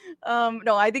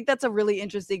 No, I think that's a really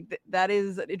interesting, that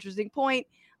is an interesting point.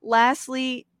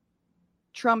 Lastly,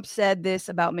 Trump said this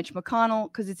about Mitch McConnell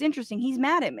because it's interesting. He's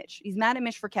mad at Mitch. He's mad at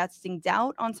Mitch for casting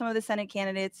doubt on some of the Senate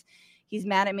candidates. He's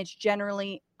mad at Mitch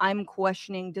generally. I'm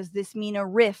questioning, does this mean a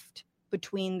rift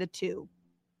between the two?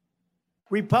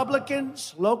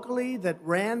 Republicans locally that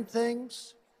ran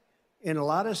things in a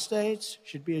lot of states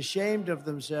should be ashamed of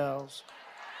themselves.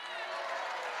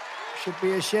 Should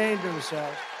be ashamed of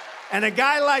themselves. And a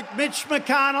guy like Mitch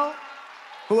McConnell,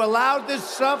 who allowed this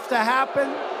stuff to happen,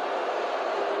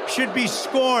 should be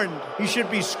scorned. He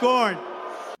should be scorned.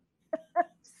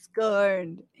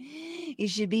 Scorned. He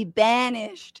should be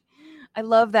banished. I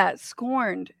love that.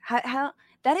 Scorned. How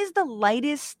that is the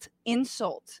lightest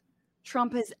insult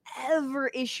Trump has ever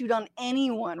issued on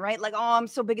anyone, right? Like, oh, I'm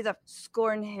so big enough.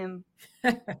 Scorn him.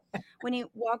 When he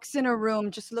walks in a room,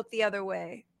 just look the other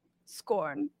way.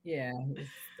 Scorn. Yeah, he's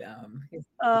dumb.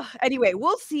 Anyway,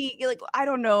 we'll see. Like, I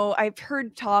don't know. I've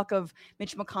heard talk of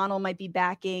Mitch McConnell might be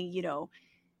backing,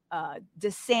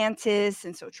 DeSantis,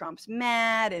 and so Trump's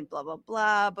mad and blah, blah,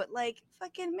 blah. But like,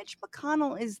 fucking Mitch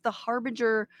McConnell is the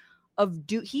harbinger of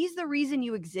he's the reason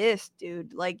you exist,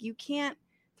 dude. Like, you can't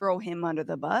throw him under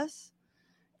the bus.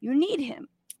 You need him.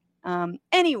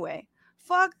 Anyway,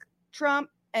 fuck Trump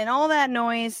and all that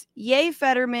noise. Yay,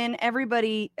 Fetterman.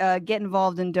 Everybody get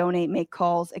involved and donate, make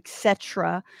calls,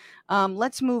 etc.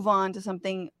 Let's move on to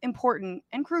something important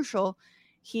and crucial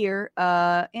here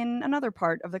in another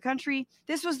part of the country.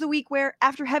 This was the week where,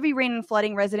 after heavy rain and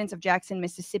flooding, residents of Jackson,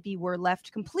 Mississippi were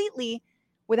left completely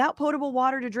without potable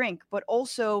water to drink, but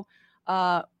also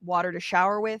water to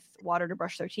shower with, water to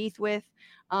brush their teeth with.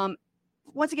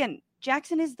 Once again,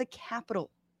 Jackson is the capital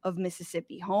of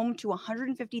Mississippi, home to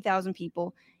 150,000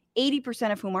 people,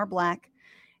 80% of whom are Black.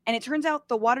 And it turns out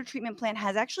the water treatment plant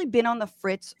has actually been on the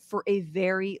fritz for a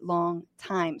very long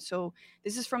time. So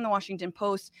this is from the Washington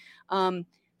Post.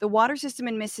 The water system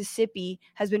in Mississippi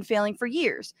has been failing for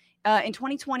years. In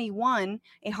 2021,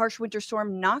 a harsh winter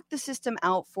storm knocked the system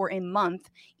out for a month.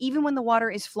 Even when the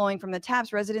water is flowing from the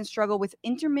taps, residents struggle with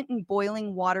intermittent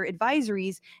boiling water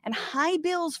advisories and high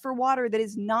bills for water that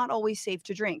is not always safe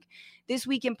to drink. This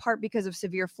week, in part because of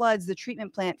severe floods, the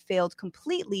treatment plant failed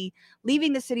completely,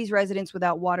 leaving the city's residents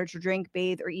without water to drink,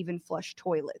 bathe, or even flush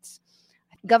toilets.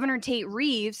 Governor Tate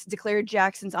Reeves declared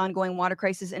Jackson's ongoing water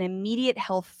crisis an immediate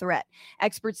health threat.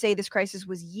 Experts say this crisis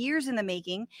was years in the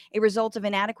making, a result of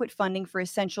inadequate funding for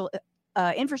essential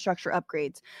infrastructure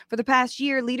upgrades. For the past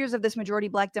year, leaders of this majority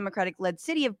Black Democratic-led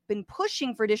city have been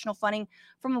pushing for additional funding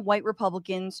from the white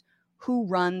Republicans who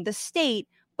run the state,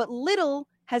 but little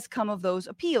has come of those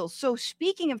appeals. So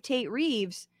speaking of Tate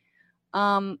Reeves,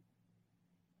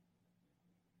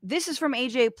 this is from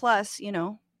AJ Plus,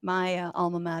 my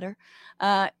alma mater.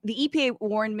 The EPA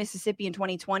warned Mississippi in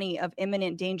 2020 of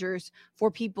imminent dangers for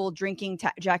people drinking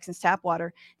Jackson's tap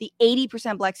water. The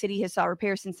 80% Black city has saw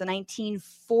repairs since the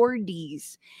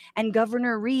 1940s. And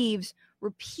Governor Reeves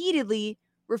repeatedly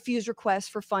refused requests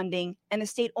for funding, and the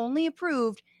state only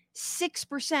approved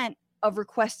 6% of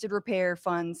requested repair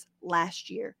funds last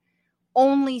year.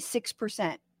 Only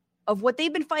 6%. Of what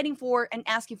they've been fighting for and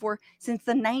asking for since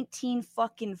the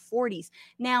 1940s.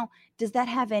 Now, does that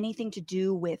have anything to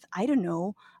do with, I don't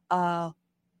know,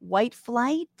 white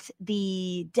flight,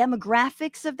 the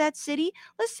demographics of that city?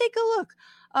 Let's take a look.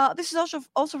 This is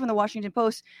also from the Washington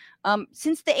Post.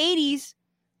 Since the 80s,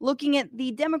 looking at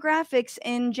the demographics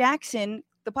in Jackson,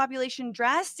 the population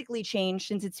drastically changed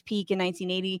since its peak in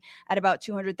 1980 at about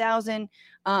 200,000.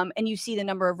 And you see the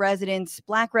number of residents,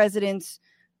 Black residents,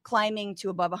 climbing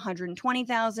to above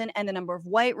 120,000, and the number of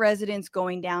white residents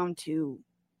going down to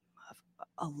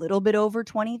a little bit over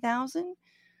 20,000.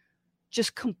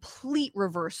 Just complete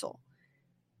reversal.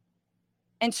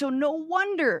 And so no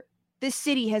wonder this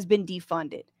city has been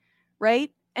defunded,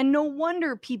 right? And no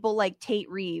wonder people like Tate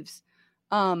Reeves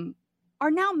are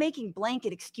now making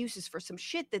blanket excuses for some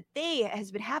shit that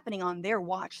has been happening on their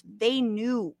watch. They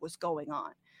knew was going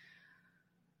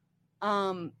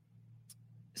on.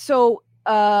 So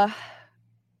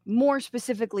more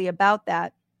specifically about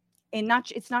that, and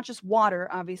it's not just water,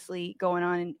 obviously, going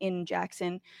on in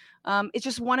Jackson. It's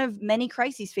just one of many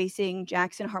crises facing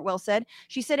Jackson, Hartwell said.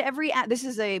 She said this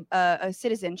is a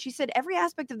citizen. She said every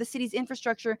aspect of the city's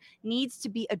infrastructure needs to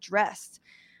be addressed.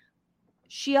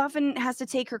 She often has to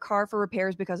take her car for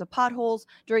repairs because of potholes.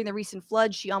 During the recent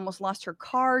flood, she almost lost her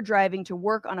car driving to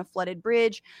work on a flooded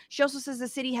bridge. She also says the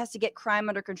city has to get crime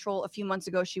under control. A few months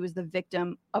ago, she was the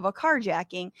victim of a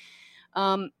carjacking.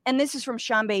 And this is from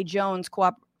Shambe Jones.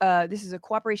 This is a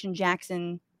Cooperation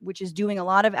Jackson, which is doing a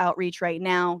lot of outreach right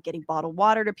now, getting bottled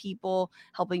water to people,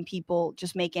 helping people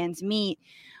just make ends meet.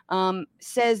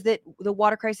 Says that the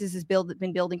water crisis has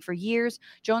been building for years.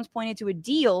 Jones pointed to a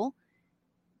deal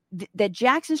that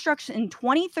Jackson struck in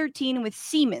 2013 with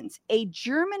Siemens, a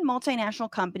German multinational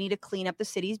company, to clean up the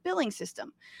city's billing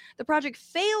system. The project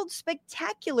failed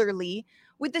spectacularly,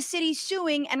 with the city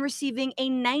suing and receiving a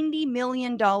 $90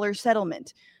 million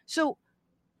settlement. So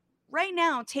right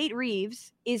now, Tate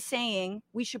Reeves is saying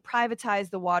we should privatize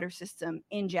the water system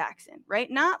in Jackson, right?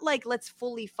 Not like let's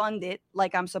fully fund it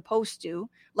like I'm supposed to,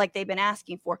 like they've been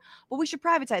asking for, but we should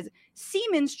privatize it.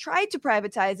 Siemens tried to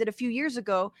privatize it a few years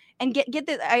ago, and get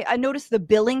that. I noticed the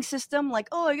billing system, like,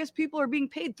 oh, I guess people are being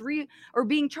paid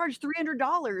being charged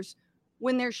 $300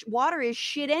 when their water is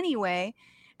shit anyway.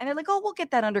 And they're like, oh, we'll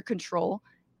get that under control.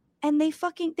 And they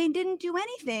didn't do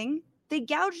anything. They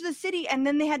gouged the city, and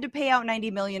then they had to pay out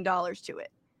 $90 million to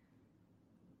it.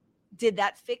 Did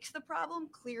that fix the problem?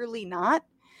 Clearly not.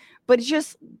 But it's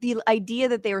just the idea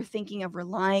that they were thinking of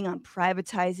relying on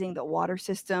privatizing the water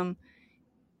system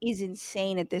is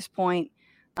insane at this point.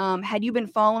 Had you been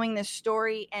following this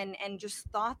story and just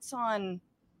thoughts on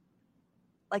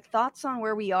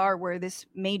where we are, where this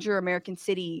major American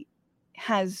city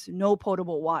has no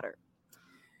potable water?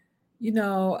 You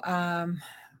know,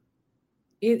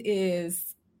 it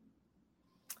is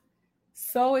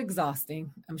so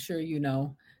exhausting. I'm sure you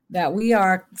know that we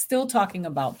are still talking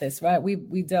about this, right?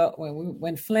 We dealt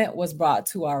when Flint was brought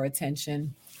to our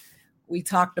attention. We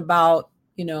talked about,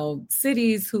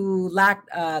 cities who lacked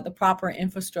the proper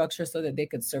infrastructure so that they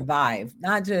could survive,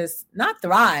 not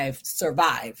thrive,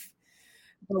 survive.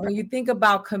 But when you think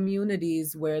about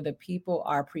communities where the people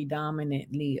are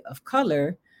predominantly of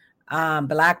color,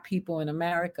 Black people in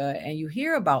America, and you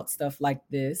hear about stuff like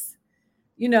this,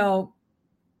 I'm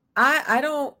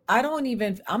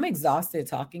exhausted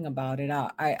talking about it.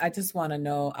 I just want to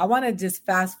know, I want to just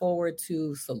fast forward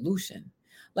to solution.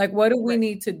 Like, what do we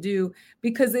need to do?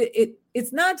 Because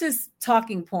it's not just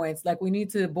talking points. Like, we need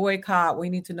to boycott. We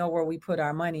need to know where we put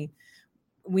our money.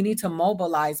 We need to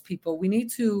mobilize people.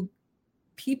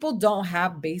 People don't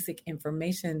have basic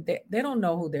information. They don't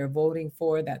know who they're voting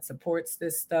for that supports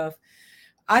this stuff.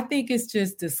 I think it's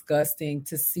just disgusting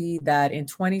to see that in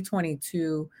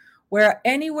 2022, where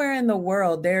anywhere in the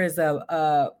world there's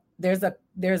a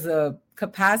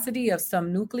capacity of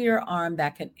some nuclear arm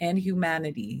that can end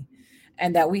humanity,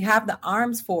 and that we have the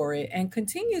arms for it and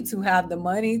continue to have the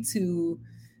money to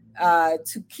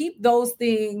keep those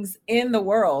things in the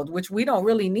world, which we don't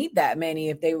really need that many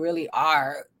if they really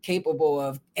are capable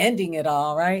of ending it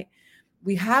all, right?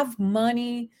 We have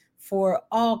money for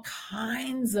all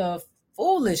kinds of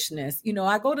foolishness.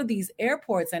 I go to these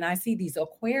airports and I see these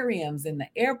aquariums in the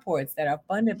airports that are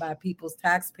funded by people's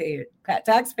taxpayer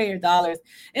dollars.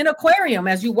 An aquarium,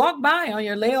 as you walk by on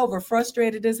your layover,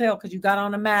 frustrated as hell because you got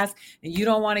on a mask and you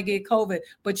don't want to get COVID,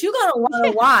 but you're going to want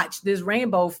to watch this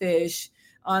rainbow fish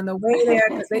on the way there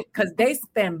because they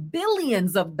spend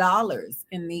billions of dollars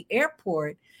in the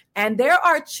airport. And there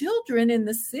are children in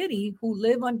the city who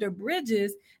live under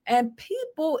bridges and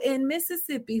people in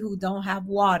Mississippi who don't have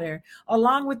water,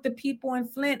 along with the people in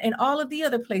Flint and all of the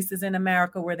other places in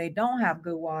America where they don't have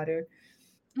good water,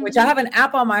 which I have an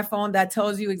app on my phone that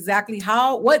tells you exactly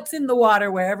what's in the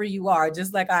water wherever you are,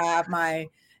 just like I have my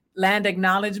land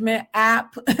acknowledgement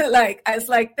app. It's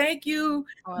like, thank you,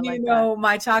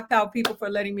 my Choctaw people, for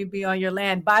letting me be on your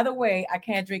land. By the way, I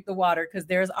can't drink the water because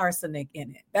there's arsenic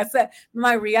in it. That's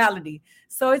my reality.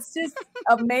 So it's just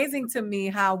amazing to me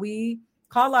how we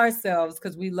call ourselves,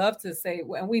 because we love to say,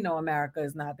 and we know America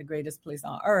is not the greatest place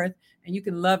on earth, and you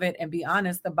can love it and be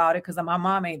honest about it, because my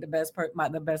mom ain't the best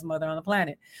mother on the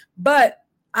planet. But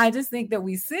I just think that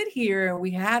we sit here and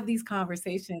we have these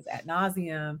conversations ad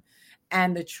nauseum.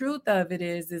 And the truth of it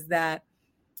is that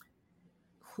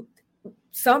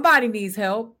somebody needs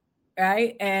help,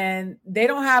 right? And they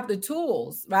don't have the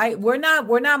tools, right? We're not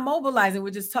mobilizing.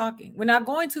 We're just talking. We're not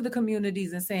going to the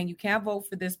communities and saying, you can't vote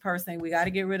for this person. We got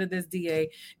to get rid of this DA.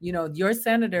 Your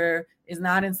senator is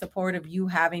not in support of you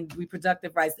having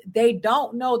reproductive rights. They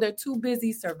don't know. They're too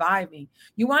busy surviving.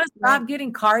 You want to stop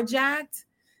getting carjacked?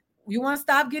 You want to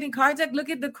stop getting carjacked? Look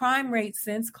at the crime rate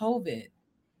since COVID.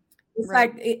 It's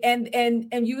like,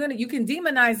 and you can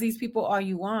demonize these people all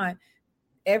you want.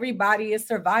 Everybody is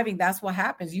surviving. That's what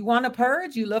happens. You want to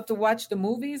purge? You love to watch the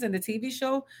movies and the TV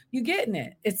show. You're getting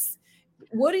it.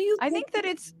 What do you think?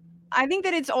 I think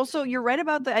that it's also, you're right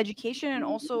about the education and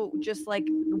also just like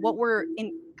what we're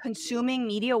consuming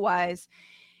media wise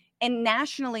and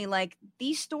nationally. Like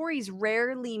these stories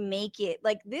rarely make it.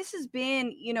 Like this has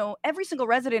been, every single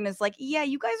resident is like, yeah,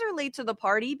 you guys are late to the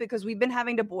party because we've been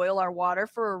having to boil our water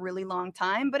for a really long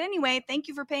time. But anyway, thank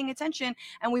you for paying attention.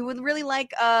 And we would really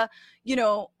like, you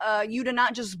to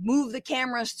not just move the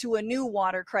cameras to a new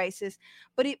water crisis.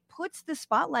 But it puts the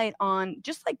spotlight on,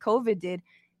 just like COVID did,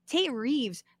 Tate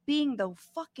Reeves being the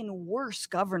fucking worst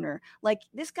governor. Like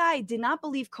this guy did not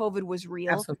believe COVID was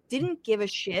real. Absolutely. Didn't give a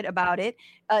shit about it.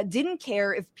 Didn't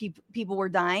care if people were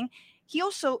dying. He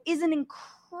also is an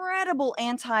incredible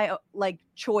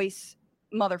choice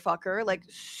motherfucker, like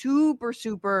super,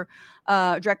 super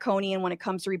draconian when it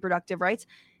comes to reproductive rights.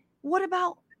 What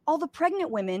about all the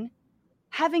pregnant women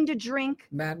having to drink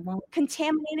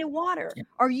contaminated water? Yeah.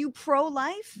 Are you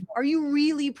pro-life? Are you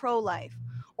really pro-life?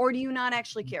 Or do you not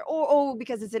actually care? Or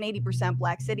because it's an 80%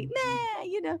 black city,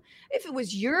 if it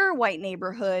was your white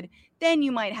neighborhood, then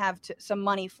you might have some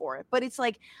money for it. But it's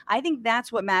like, I think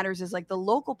that's what matters, is like the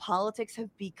local politics have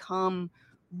become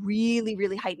really,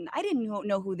 really heightened. I didn't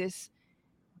know who this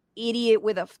idiot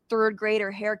with a third grader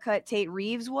haircut Tate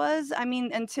Reeves was. I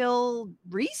mean, until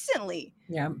recently.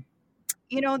 Yeah.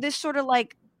 This sort of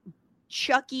like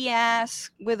Chucky ass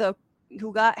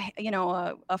who got,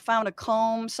 found a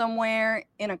comb somewhere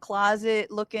in a closet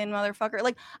looking motherfucker.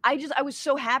 Like, I was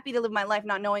so happy to live my life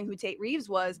not knowing who Tate Reeves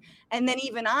was. And then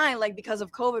even I, like, because of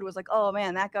COVID, was like, oh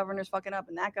man, that governor's fucking up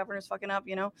and that governor's fucking up,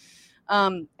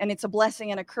 and it's a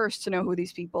blessing and a curse to know who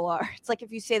these people are. It's like,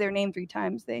 if you say their name 3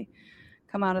 times, they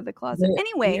come out of the closet.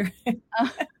 Anyway.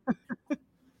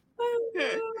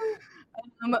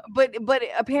 But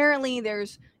apparently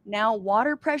there's now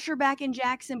water pressure back in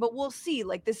Jackson, but we'll see.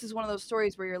 Like, this is one of those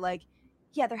stories where you're like,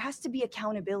 yeah, there has to be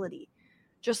accountability.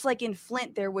 Just like in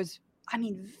Flint, there was,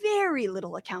 very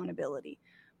little accountability,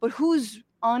 but who's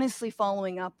honestly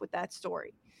following up with that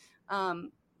story?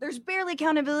 There's barely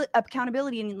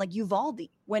accountability in like Uvalde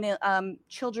when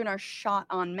children are shot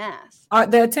en masse.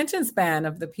 The attention span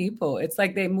of the people, it's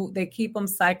like they keep them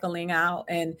cycling out,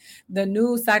 and the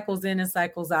news cycles in and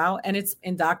cycles out, and it's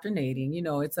indoctrinating.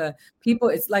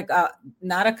 It's like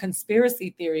not a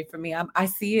conspiracy theory for me. I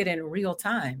see it in real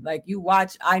time. Like you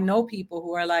watch, I know people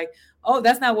who are like, oh,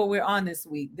 that's not what we're on this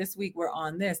week. This week we're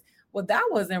on this. Well, that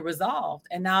wasn't resolved,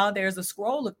 and now there's a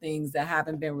scroll of things that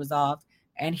haven't been resolved.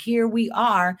 And here we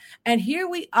are,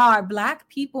 Black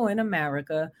people in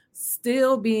America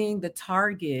still being the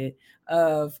target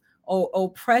of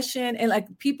oppression, and like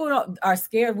people are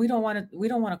scared. We don't want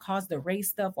to cause the race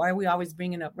stuff. Why are we always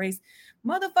bringing up race?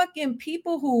 Motherfucking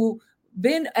people who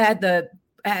been at the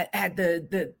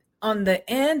on the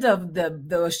end of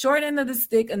the short end of the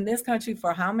stick in this country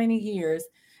for how many years?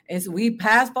 Is we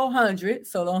passed 400,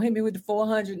 so don't hit me with the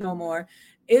 400 no more.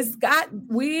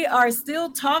 We are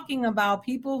still talking about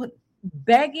people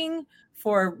begging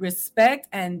for respect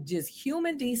and just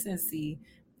human decency,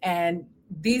 and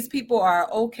these people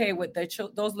are okay with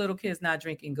those little kids not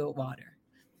drinking good water.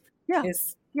 Yeah.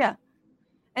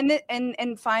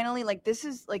 And finally, like, this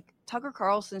is like Tucker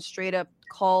Carlson straight up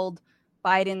called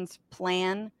Biden's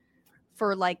plan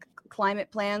for like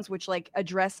climate plans, which like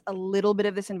address a little bit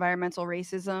of this environmental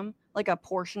racism, like a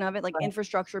portion of it, like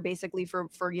infrastructure basically for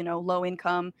low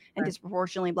income and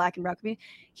disproportionately Black and brown communities.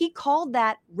 He called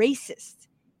that racist.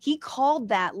 He called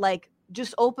that like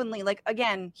just openly, like,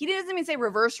 again, he doesn't even say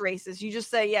reverse racist. You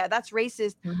just say, yeah, that's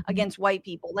racist against white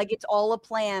people. Like, it's all a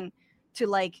plan to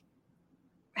like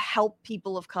help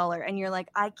people of color. And you're like,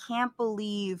 I can't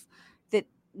believe that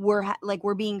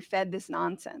we're being fed this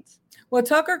nonsense. Well,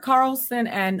 Tucker Carlson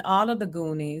and all of the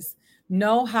Goonies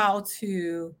know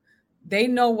they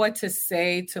know what to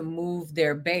say to move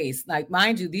their base. Like,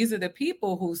 mind you, these are the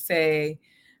people who said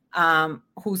that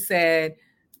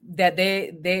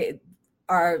they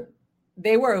were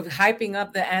hyping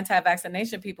up the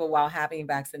anti-vaccination people while having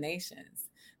vaccinations.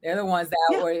 They're the ones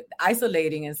that were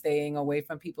isolating and staying away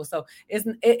from people. So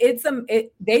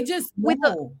they just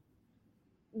know.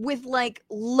 with like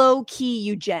low key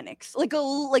eugenics, like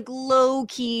low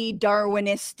key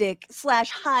Darwinistic /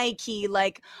 high key,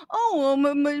 like, oh,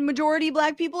 majority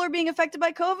Black people are being affected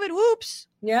by COVID. Whoops.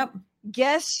 Yep.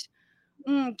 Guess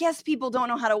people don't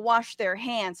know how to wash their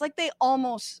hands. Like, they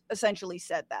almost essentially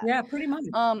said that. Yeah, pretty much.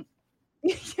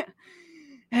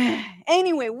 Yeah.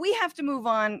 Anyway, we have to move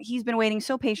on. He's been waiting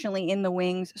so patiently in the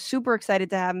wings. Super excited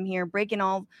to have him here, breaking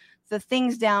all the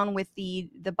things down with the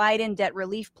Biden debt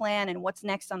relief plan and what's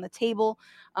next on the table.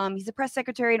 He's the press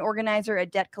secretary and organizer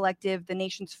at Debt Collective, the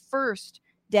nation's first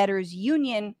debtors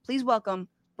union. Please welcome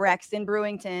Braxton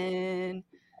Brewington.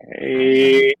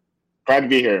 Hey, glad to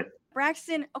be here.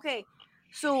 Braxton, okay,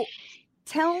 so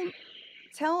tell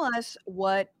us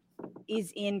what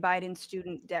is in Biden's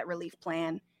student debt relief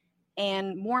plan,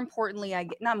 and more importantly,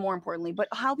 not more importantly, but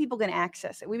how people can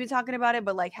access it. We've been talking about it,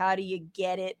 but like, how do you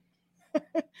get it?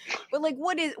 But like,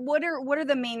 what are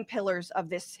the main pillars of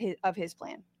his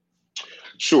plan?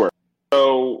 Sure.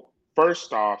 So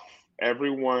first off,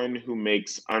 everyone who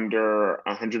makes under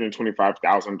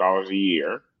 $125,000 a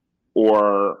year,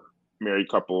 or married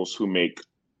couples who make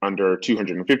under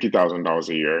 $250,000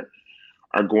 a year,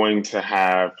 are going to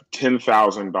have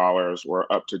 $10,000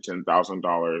 or up to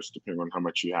 $10,000, depending on how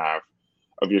much you have,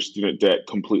 of your student debt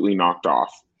completely knocked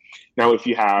off. Now, if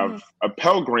you have a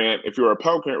Pell Grant, if you're a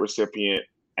Pell Grant recipient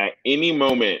at any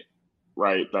moment,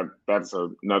 right, that's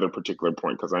another particular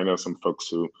point, because I know some folks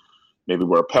who maybe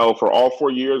were a Pell for all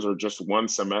 4 years or just one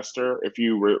semester. If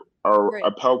you are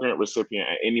a Pell Grant recipient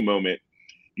at any moment,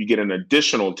 you get an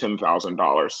additional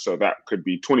 $10,000. So that could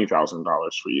be $20,000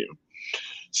 for you.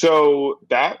 So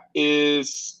that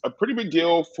is a pretty big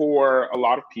deal for a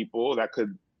lot of people. That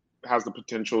has the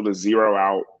potential to zero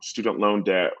out student loan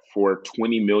debt for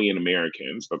 20 million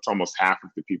Americans. That's almost half of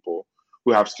the people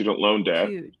who have student loan debt.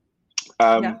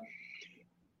 Yeah.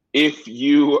 If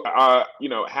you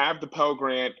have the Pell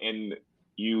Grant and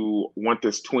you want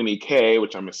this $20K,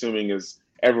 which I'm assuming is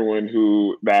everyone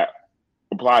who that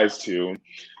applies to,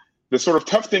 the sort of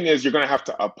tough thing is you're going to have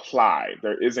to apply.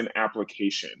 There is an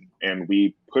application, and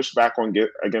we pushed back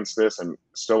against this and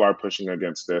still are pushing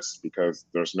against this, because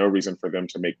there's no reason for them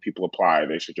to make people apply.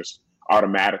 They should just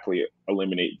automatically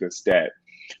eliminate this debt.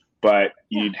 But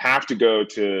you'd have to go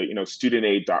to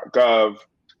studentaid.gov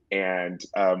and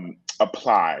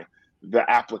apply.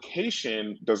 The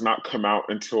application does not come out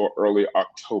until early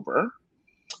October,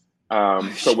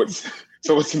 so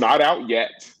it's not out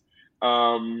yet.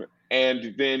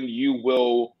 And then you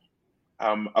will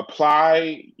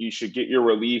apply. You should get your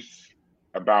relief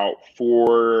about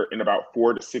 4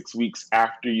 to 6 weeks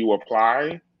after you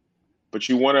apply. But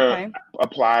you want to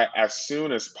apply as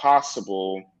soon as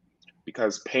possible,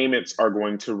 because payments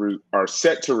are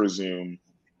set to resume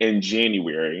in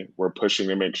January. We're pushing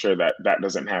to make sure that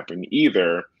doesn't happen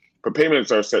either. But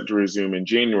payments are set to resume in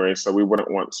January, so we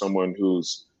wouldn't want someone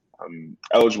who's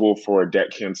eligible for a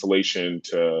debt cancellation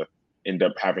to end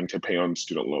up having to pay on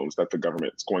student loans that the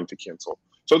government's going to cancel.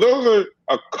 So those are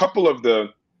a couple of the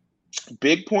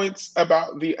big points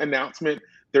about the announcement.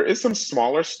 There is some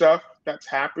smaller stuff that's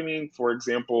happening. For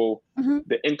example,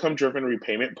 the income-driven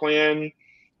repayment plan,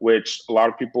 which a lot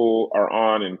of people are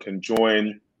on and can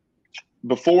join.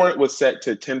 Before, it was set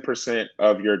to 10%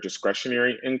 of your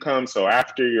discretionary income. So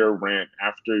after your rent,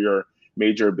 after your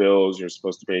major bills, you're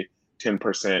supposed to pay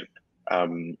 10%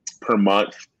 per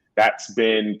month. That's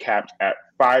been capped at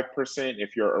 5%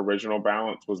 if your original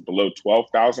balance was below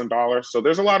 $12,000. So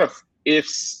there's a lot of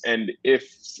ifs and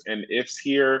ifs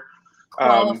here.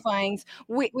 Qualifying.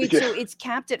 Wait, so it's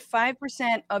capped at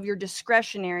 5% of your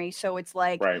discretionary. So it's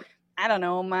like, I don't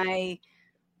know, like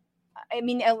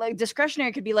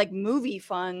discretionary could be like movie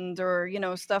fund or,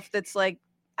 stuff that's like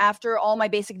after all my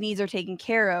basic needs are taken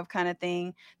care of kind of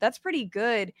thing. That's pretty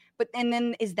good. And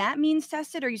then is that means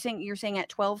tested? Or you're saying at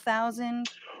 12,000?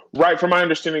 Right. From my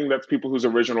understanding, that's people whose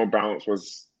original balance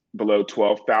was below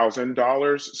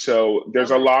 $12,000. So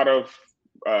there's a lot of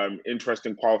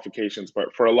interesting qualifications,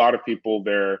 but for a lot of people,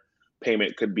 their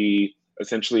payment could be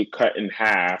essentially cut in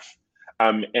half.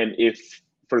 And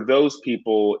for those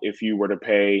people, if you were to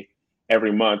pay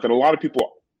every month, and a lot of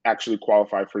people actually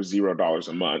qualify for $0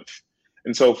 a month.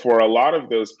 And so for a lot of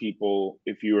those people,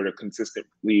 if you were to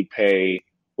consistently pay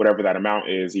whatever that amount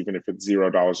is, even if it's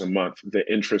 $0 a month, the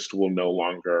interest will no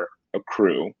longer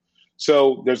accrue.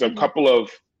 So there's a couple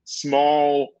of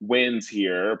small wins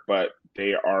here, but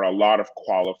they are a lot of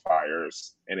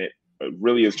qualifiers. And it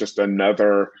really is just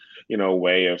another,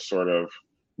 way of sort of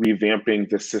revamping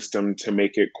the system to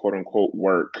make it quote unquote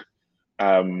work.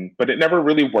 But it never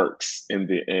really works in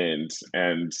the end.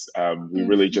 And we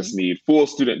really just need full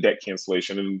student debt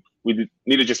cancellation. And we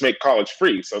need to just make college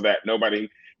free so that nobody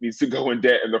needs to go in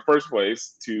debt in the first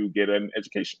place to get an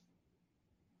education.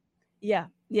 Yeah.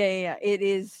 It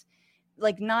is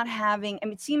like not having, I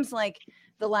mean, it seems like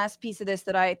the last piece of this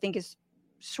that I think is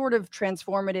sort of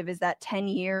transformative is that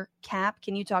 10-year cap.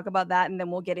 Can you talk about that? And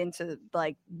then we'll get into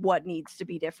like what needs to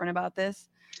be different about this.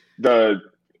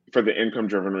 For the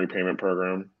income-driven repayment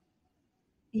program.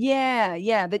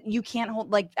 Yeah. That you can't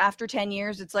hold, like after 10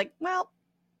 years, it's like, well,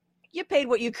 you paid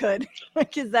what you could.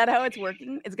 Like, is that how it's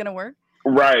working? It's going to work?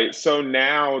 Right. So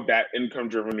now that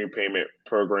income-driven repayment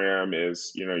program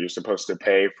is, you're supposed to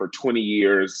pay for 20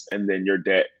 years and then your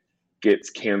debt gets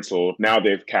canceled. Now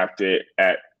they've capped it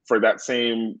at, for that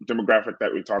same demographic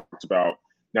that we talked about,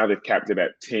 now they've capped it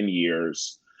at 10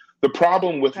 years. The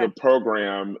problem with the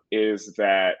program is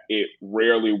that it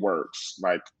rarely works.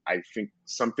 Like, I think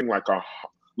something like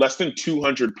less than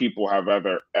 200 people have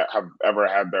ever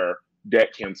had their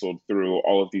debt canceled through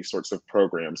all of these sorts of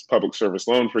programs, public service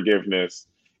loan forgiveness,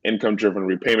 income-driven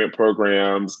repayment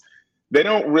programs. They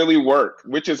don't really work,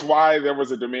 which is why there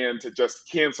was a demand to just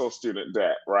cancel student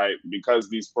debt, right? Because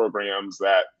these programs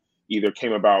that either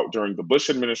came about during the Bush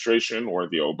administration or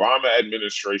the Obama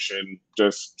administration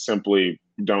just simply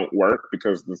don't work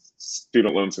because the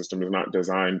student loan system is not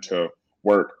designed to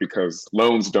work because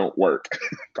loans don't work.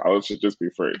 College should just be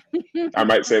free. I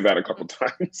might say that a couple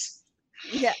times.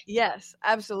 Yeah, yes,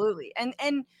 absolutely.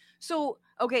 And so,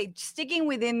 okay, sticking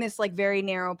within this like very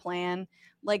narrow plan,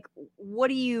 like what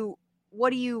do you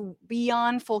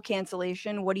beyond full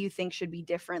cancellation, what do you think should be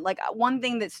different? Like one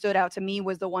thing that stood out to me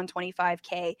was the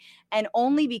 125K, and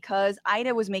only because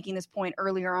Ida was making this point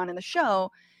earlier on in the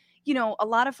show. A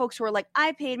lot of folks who are like,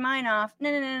 I paid mine off. No.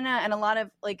 And a lot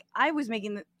of like, I was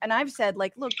making, and I've said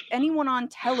like, look, anyone on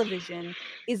television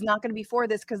is not going to be for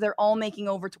this because they're all making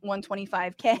over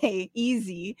 125K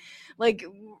easy. Like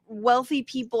wealthy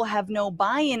people have no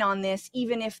buy-in on this,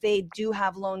 even if they do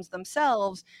have loans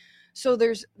themselves. So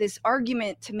there's this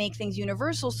argument to make things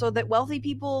universal so that wealthy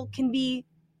people can be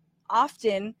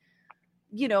often,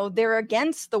 they're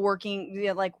against the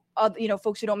working, like,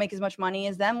 folks who don't make as much money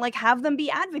as them, like have them be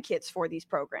advocates for these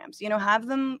programs, have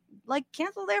them like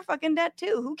cancel their fucking debt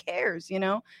too. Who cares?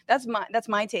 That's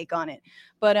my take on it.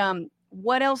 But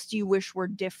what else do you wish were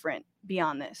different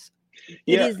beyond this?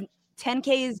 Yeah. It is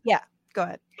 10K is, yeah, go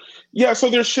ahead. Yeah. So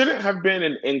there shouldn't have been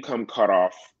an income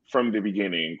cutoff from the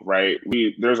beginning, right?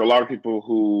 There's a lot of people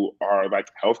who are like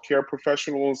healthcare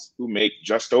professionals who make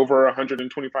just over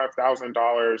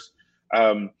 $125,000.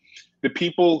 The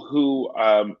people who,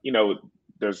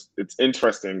 it's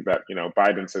interesting that,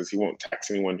 Biden says he won't tax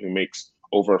anyone who makes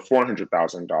over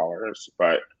 $400,000,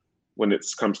 but when it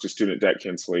comes to student debt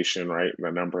cancellation, right, the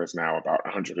number is now about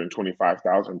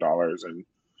 $125,000. And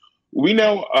we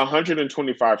know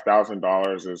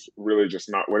 $125,000 is really just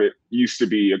not what it used to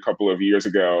be a couple of years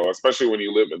ago, especially when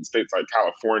you live in states like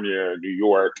California, New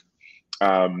York.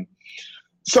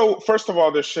 So first of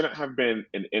all, there shouldn't have been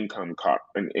an income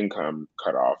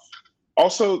cutoff.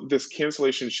 Also, this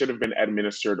cancellation should have been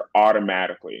administered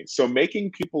automatically. So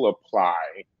making people apply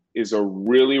is a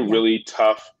really, really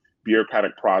tough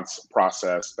bureaucratic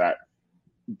process that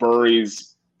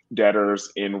buries debtors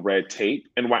in red tape.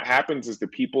 And what happens is the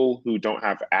people who don't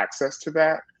have access to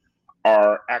that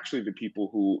are actually the people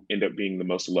who end up being the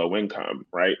most low income,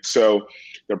 right? So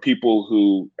there are people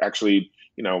who actually,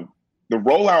 the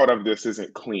rollout of this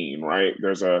isn't clean, right?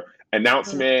 There's a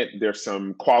announcement, there's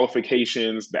some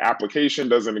qualifications. The application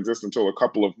doesn't exist until a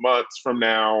couple of months from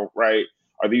now, right?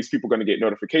 Are these people going to get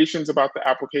notifications about the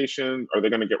application? Are they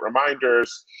going to get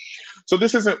reminders? So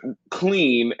this isn't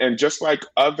clean. And just like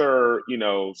other,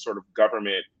 sort of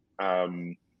government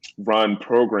run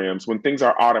programs, when things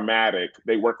are automatic,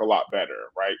 they work a lot better,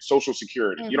 right? Social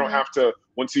Security, you don't have to,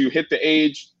 once you hit the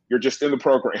age, you're just in the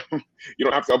program. You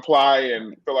don't have to apply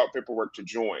and fill out paperwork to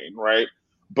join, right?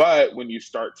 But when you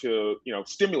start to,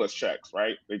 stimulus checks,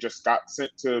 right? They just got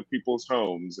sent to people's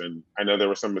homes. And I know there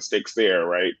were some mistakes there,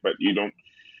 right? But you don't,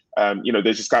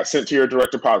 they just got sent to your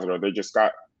direct deposit or they just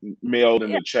got mailed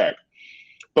in the check.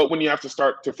 But when you have to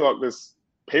start to fill out this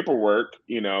paperwork,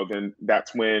 then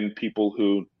that's when people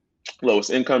who lowest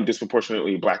income,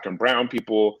 disproportionately Black and brown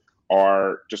people,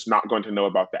 are just not going to know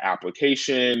about the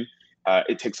application.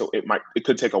 It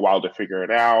could take a while to figure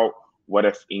it out. What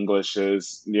if English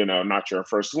is, not your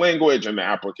first language and the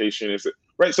application is,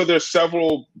 right? So there's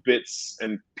several bits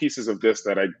and pieces of this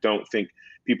that I don't think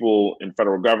people in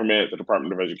federal government, the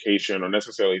Department of Education, are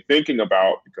necessarily thinking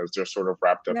about because they're sort of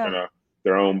wrapped up in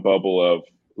their own bubble of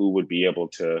who would be able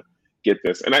to get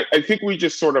this. And I think we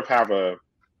just sort of have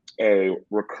a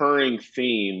recurring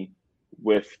theme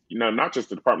with, not just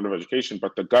the Department of Education,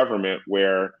 but the government,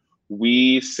 where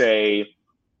we say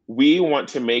we want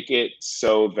to make it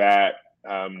so that,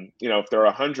 if there are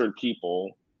 100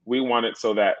 people, we want it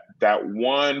so that that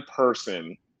one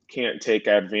person can't take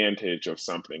advantage of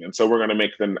something. And so we're going to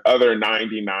make the other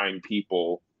 99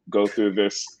 people go through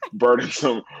this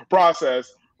burdensome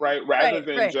process, right? Rather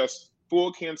than just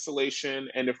full cancellation.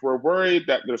 And if we're worried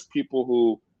that there's people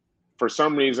who, for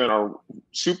some reason, are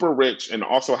super rich and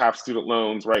also have student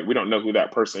loans, right? We don't know who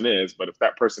that person is, but if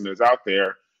that person is out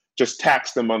there, just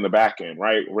tax them on the back end,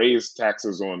 right? Raise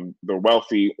taxes on the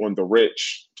wealthy, on the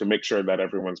rich, to make sure that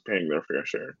everyone's paying their fair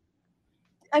share.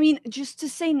 I mean, just to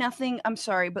say nothing, I'm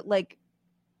sorry, but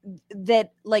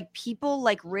that people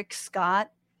like Rick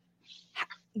Scott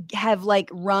have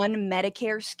run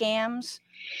Medicare scams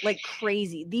like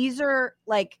crazy. These are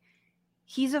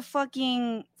he's a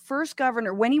fucking first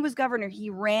governor. When he was governor, he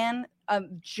ran a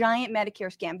giant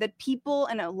Medicare scam that people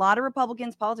and a lot of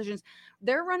Republicans, politicians,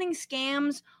 they're running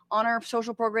scams on our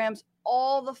social programs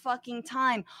all the fucking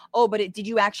time. Oh, but did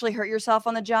you actually hurt yourself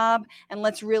on the job? And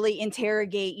let's really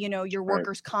interrogate, your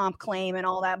workers' comp claim and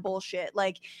all that bullshit.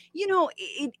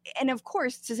 And of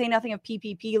course, to say nothing of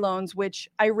PPP loans, which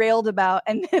I railed about.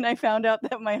 And then I found out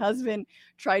that my husband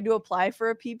tried to apply for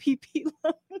a PPP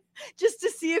loan just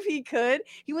to see if he could.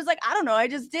 He was like, I don't know, I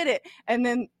just did it. And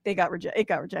then it got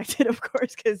rejected, of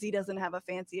course, because he doesn't have a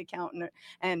fancy accountant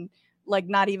and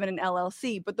not even an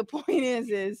LLC. But the point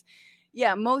is,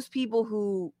 yeah, most people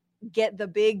who get the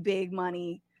big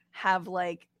money have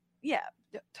hookups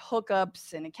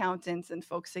and accountants and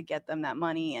folks that get them that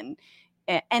money.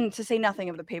 And to say nothing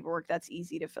of the paperwork that's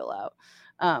easy to fill out.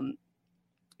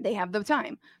 They have the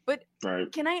time. But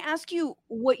Can I ask you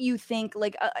what you think?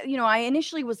 I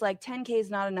initially was like 10K is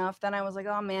not enough. Then I was like,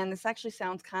 oh man, this actually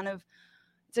sounds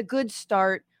it's a good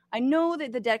start. I know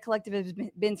that the Debt Collective has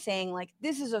been saying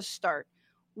this is a start.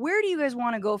 Where do you guys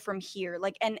want to go from here?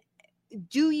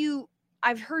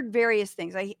 I've heard various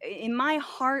things. In my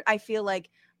heart, I feel like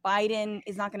Biden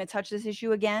is not going to touch this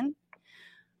issue again.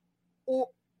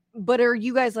 But are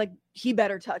you guys he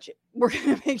better touch it? We're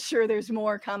going to make sure there's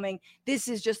more coming. This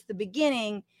is just the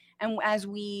beginning. And as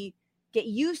we get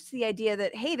used to the idea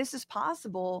that, hey, this is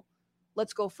possible,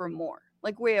 let's go for more.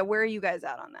 Where are you guys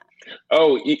at on that?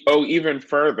 Even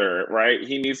further, right?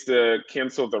 He needs to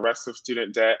cancel the rest of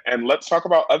student debt. And let's talk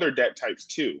about other debt types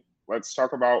too. Let's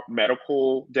talk about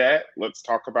medical debt. Let's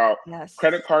talk about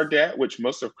credit card debt, which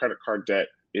most of credit card debt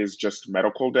is just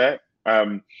medical debt.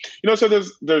 So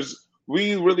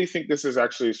we really think this is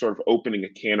actually sort of opening a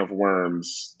can of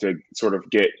worms to sort of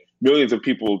get millions of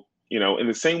people, in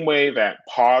the same way that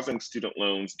pausing student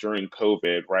loans during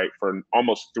COVID, right, for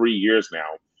almost 3 years now,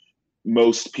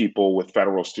 most people with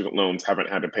federal student loans haven't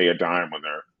had to pay a dime on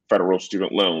their federal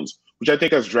student loans, which I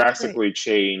think has drastically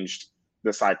changed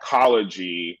the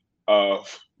psychology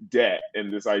of debt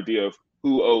and this idea of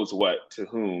who owes what to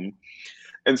whom.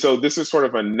 And so this is sort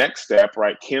of a next step,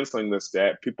 right? Canceling this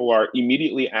debt. People are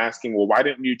immediately asking, well, why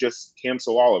didn't you just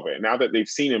cancel all of it? Now that they've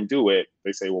seen him do it,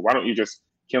 they say, well, why don't you just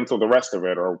cancel the rest of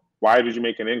it? Or why did you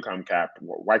make an income cap?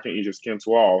 Why can't you just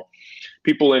cancel all?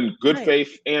 People in good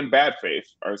faith and bad faith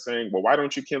are saying, well, why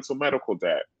don't you cancel medical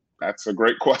debt? That's a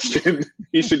great question.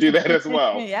 You should do that as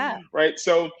well. Yeah. Right.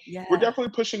 So we're definitely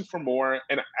pushing for more.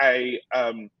 And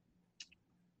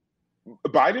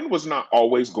Biden was not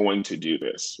always going to do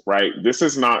this, right? This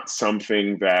is not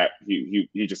something that he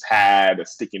just had a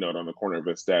sticky note on the corner of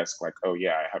his desk, oh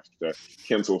yeah, I have to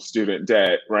cancel student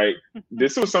debt, right?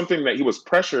 This was something that he was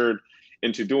pressured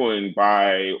into doing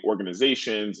by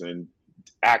organizations and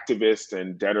activists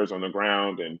and debtors on the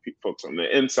ground and folks on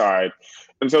the inside.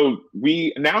 And so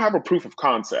we now have a proof of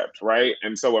concept, right?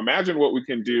 And so imagine what we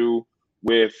can do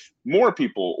with more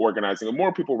people organizing and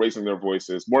more people raising their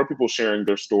voices, more people sharing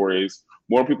their stories,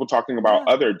 more people talking about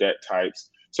other debt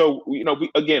types. So, we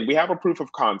have a proof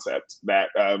of concept that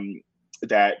with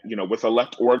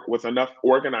enough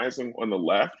organizing on the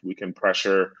left, we can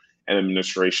pressure an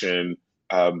administration,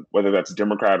 whether that's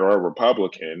Democrat or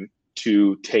Republican,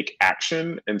 to take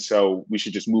action. And so we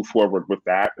should just move forward with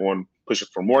that on pushing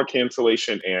for more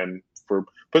cancellation and for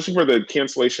pushing for the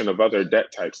cancellation of other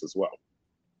debt types as well.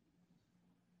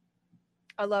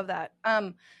 I love that.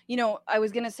 I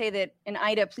was going to say that, and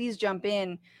Aida, please jump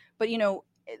in, but,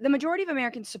 the majority of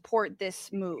Americans support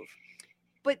this move.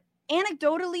 But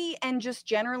anecdotally and just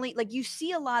generally, you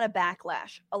see a lot of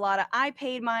backlash, a lot of, I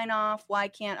paid mine off. Why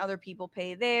can't other people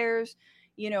pay theirs?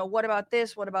 What about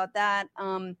this? What about that?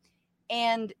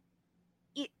 And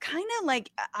it kind of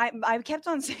I kept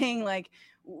on saying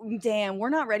damn, we're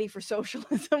not ready for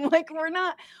socialism. We're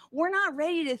not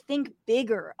ready to think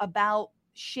bigger about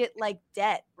shit like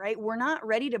debt, right? We're not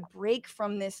ready to break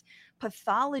from this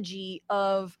pathology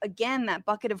of, again, that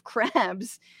bucket of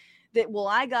crabs that, well,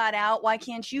 I got out, why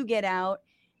can't you get out?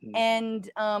 And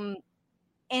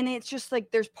it's just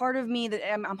like, there's part of me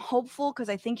that I'm hopeful, because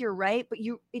I think you're right, but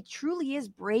it truly is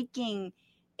breaking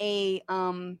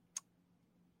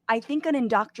I think an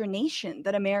indoctrination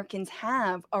that Americans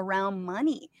have around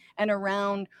money and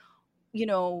around,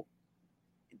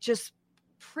 just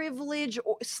privilege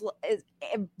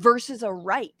versus a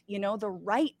right, the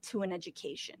right to an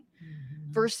education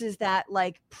versus that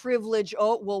like privilege.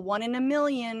 Oh, well, 1 in a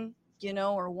million,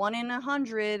 or 1 in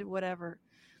 100, whatever.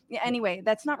 Yeah. Anyway,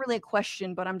 that's not really a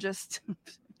question, but I'm just,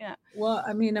 yeah. Well,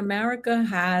 I mean, America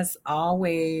has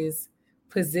always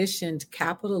positioned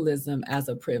capitalism as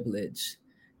a privilege.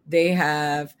 They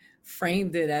have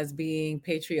framed it as being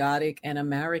patriotic and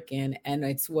American, and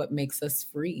it's what makes us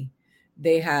free.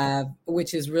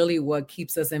 Which is really what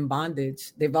keeps us in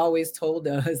bondage. They've always told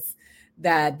us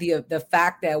that the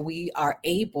fact that we are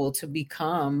able to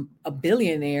become a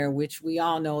billionaire, which we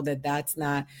all know that's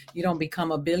not, you don't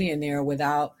become a billionaire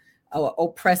without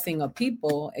oppressing a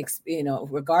people,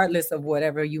 regardless of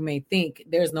whatever you may think.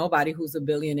 There's nobody who's a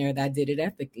billionaire that did it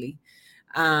ethically.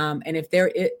 And if there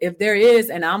is,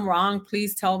 and I'm wrong,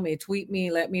 please tell me, tweet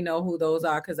me, let me know who those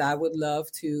are, because I would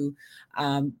love to,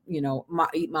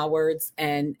 eat my words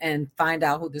and find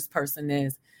out who this person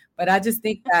is. But I just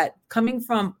think that coming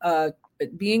from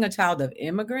being a child of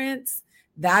immigrants,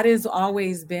 that has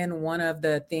always been one of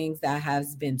the things that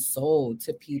has been sold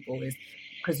to people, is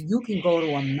because you can go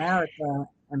to America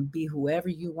and be whoever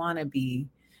you want to be.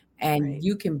 And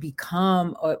you can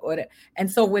become, and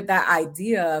so with that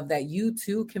idea of that you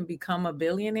too can become a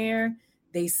billionaire,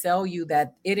 they sell you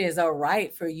that it is a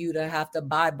right for you to have to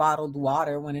buy bottled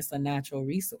water when it's a natural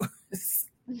resource.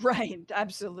 Right.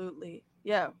 Absolutely.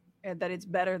 Yeah. And that it's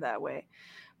better that way.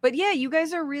 But yeah, you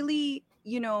guys are really,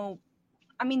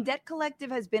 Debt Collective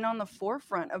has been on the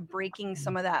forefront of breaking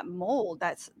some of that mold.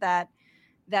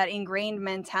 That ingrained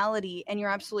mentality. And you're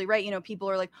absolutely right. People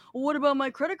are like, well, what about my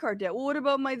credit card debt? Well, what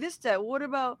about my this debt? What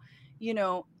about,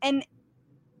 and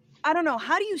I don't know,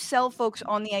 how do you sell folks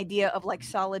on the idea of like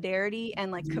solidarity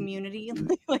and like community,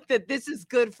 like that this is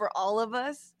good for all of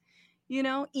us,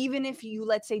 even if you,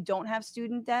 let's say, don't have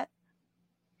student debt?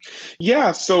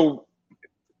 Yeah. So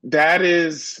that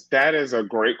is a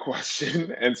great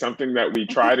question, and something that we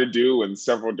try to do in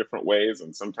several different ways.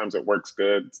 And sometimes it works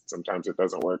good. Sometimes it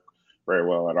doesn't work very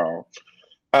well at all.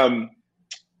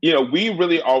 We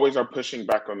really always are pushing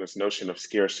back on this notion of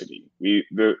scarcity.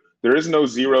 There is no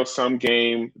zero-sum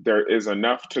game. There is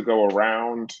enough to go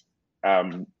around.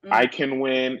 I can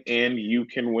win and you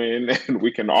can win, and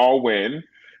we can all win.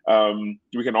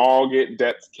 We can all get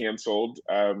debts canceled,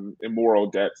 immoral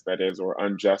debts, that is, or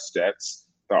unjust debts.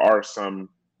 There are some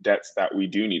debts that we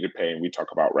do need to pay, and we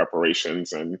talk about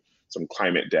reparations and some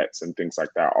climate debts and things like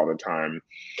that all the time.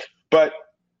 But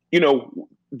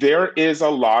there is a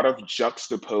lot of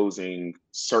juxtaposing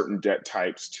certain debt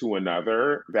types to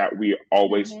another that we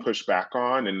always push back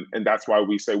on. And that's why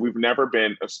we say we've never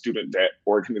been a student debt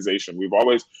organization. We've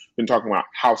always been talking about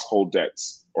household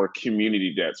debts or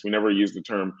community debts. We never use the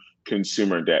term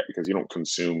consumer debt, because you don't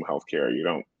consume healthcare. You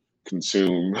don't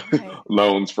consume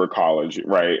loans for college,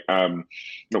 right? You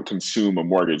don't consume a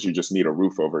mortgage. You just need a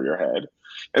roof over your head.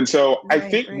 And so I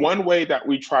think one way that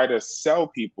we try to sell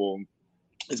people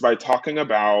is by talking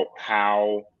about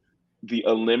how the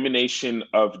elimination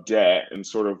of debt and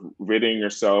sort of ridding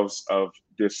yourselves of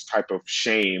this type of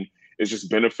shame is just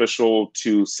beneficial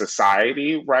to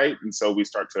society, right? And so we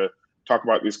start to talk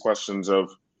about these questions of,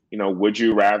 would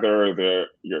you rather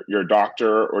your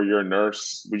doctor or your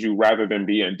nurse, would you rather them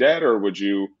be in debt, or would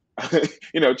you,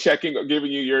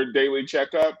 giving you your daily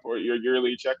checkup or your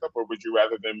yearly checkup, or would you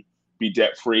rather them be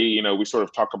debt free? We sort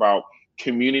of talk about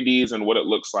communities and what it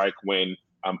looks like when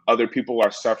other people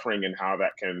are suffering and how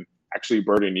that can actually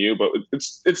burden you. But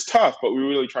it's tough, but we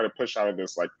really try to push out of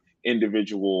this like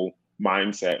individual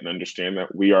mindset and understand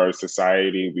that we are a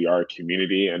society, we are a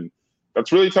community. And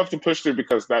that's really tough to push through,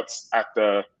 because that's at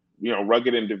the,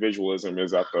 rugged individualism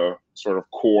is at the sort of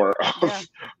core of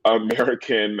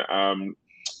American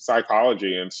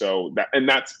psychology. And so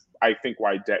that's, I think,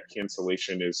 why debt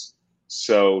cancellation is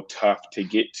so tough to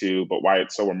get to, but why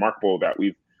it's so remarkable that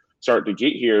we've started to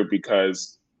get here,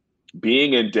 because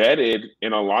being indebted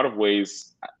in a lot of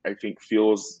ways, I think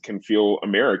can feel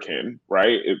American,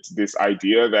 right? It's this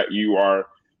idea that you are,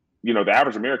 the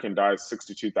average American dies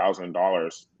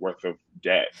 $62,000 worth of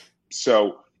debt.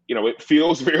 So, it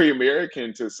feels very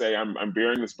American to say, I'm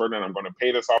bearing this burden and I'm going to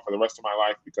pay this off for the rest of my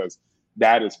life because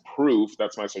that is proof.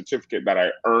 That's my certificate that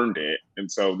I earned it.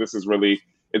 And so this is really,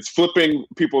 it's flipping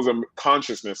people's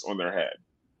consciousness on their head.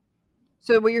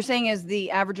 So what you're saying is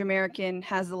the average American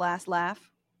has the last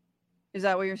laugh? Is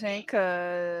that what you're saying?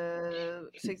 Because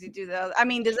 62,000. I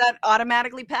mean, does that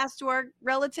automatically pass to our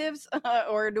relatives,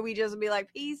 or do we just be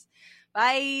like, peace,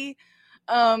 bye?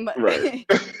 Right.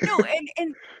 No,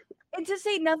 and to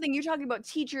say nothing, you're talking about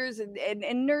teachers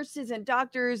and nurses and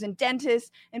doctors and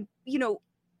dentists and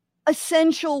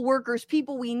essential workers,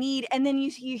 people we need, and then you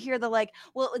hear the like,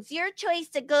 well, it's your choice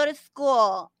to go to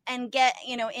school and get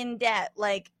in debt.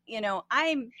 Like,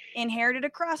 I inherited a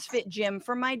CrossFit gym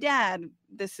from my dad.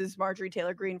 This is Marjorie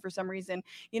Taylor Greene for some reason.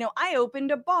 I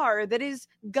opened a bar that is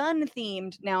gun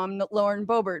themed. Now I'm Lauren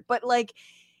Boebert, but like,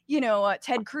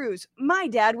 Ted Cruz. My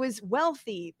dad was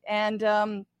wealthy,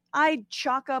 and I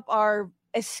chalk up our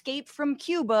escape from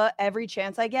Cuba every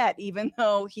chance I get, even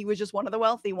though he was just one of the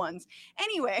wealthy ones.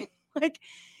 Anyway, like,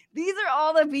 these are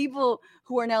all the people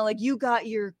who are now like, you got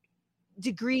your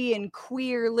degree in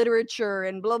queer literature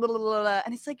and blah, blah, blah, blah, blah.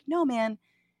 And it's like, no, man,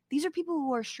 these are people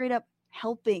who are straight up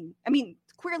helping. I mean,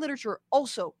 queer literature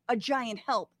also a giant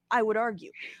help, I would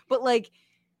argue. But like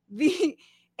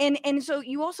and so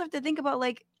you also have to think about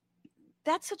like,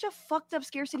 that's such a fucked up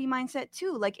scarcity mindset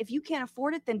too. Like, if you can't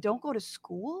afford it, then don't go to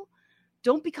school.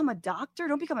 Don't become a doctor.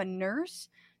 Don't become a nurse.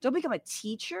 Don't become a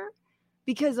teacher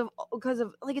because of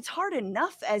like, it's hard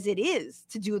enough as it is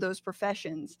to do those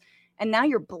professions. And now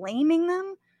you're blaming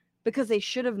them because they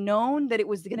should have known that it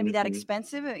was going to be that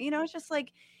expensive. It's just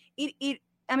like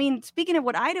I mean, speaking of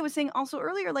what Ida was saying also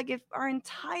earlier, like, if our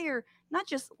entire, not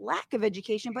just lack of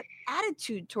education, but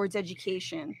attitude towards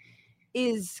education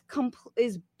is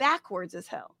backwards as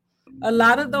hell. A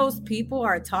lot of those people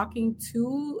are talking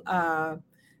to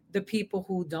the people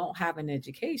who don't have an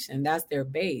education. That's their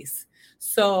base.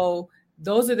 So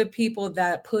those are the people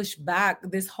that push back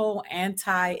this whole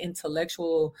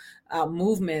anti-intellectual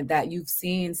movement that you've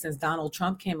seen since Donald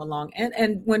Trump came along,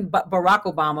 and when Barack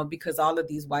Obama, because all of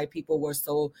these white people were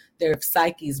so, their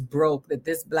psyches broke that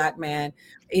this black man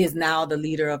is now the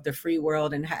leader of the free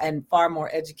world and far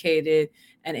more educated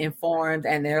and informed,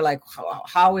 and they're like,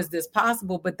 how is this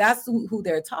possible? But that's who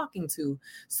they're talking to.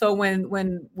 So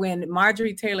when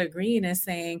Marjorie Taylor Greene is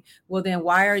saying, well, then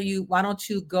why don't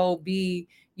you go be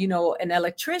an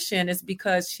electrician, is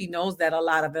because she knows that a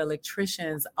lot of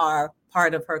electricians are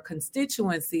part of her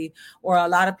constituency, or a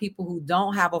lot of people who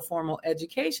don't have a formal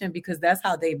education, because that's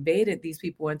how they baited these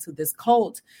people into this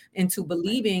cult, into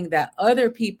believing that other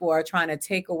people are trying to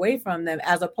take away from them,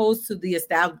 as opposed to the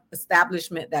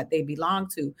establishment that they belong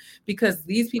to, because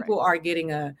these people are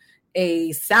getting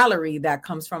a salary that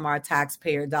comes from our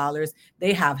taxpayer dollars.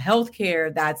 They have health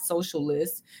care that's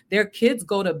socialist. Their kids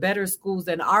go to better schools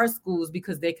than our schools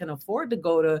because they can afford to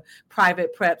go to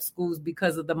private prep schools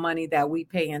because of the money that we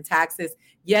pay in taxes.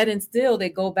 Yet and still they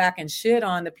go back and shit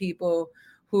on the people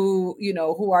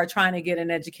who are trying to get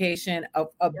an education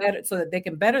a better, so that they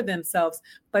can better themselves.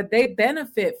 But they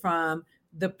benefit from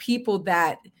the people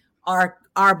that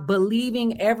are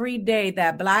believing every day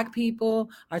that Black people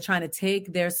are trying to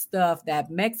take their stuff, that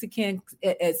Mexican,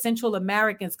 Central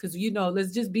Americans, because,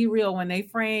 let's just be real, when they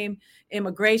frame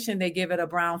immigration, they give it a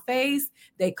brown face.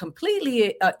 They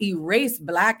completely erase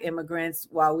Black immigrants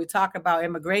while we talk about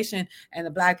immigration and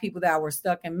the Black people that were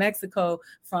stuck in Mexico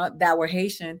that were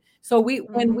Haitian. So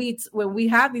when we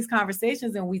have these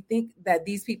conversations and we think that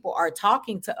these people are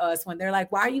talking to us, when they're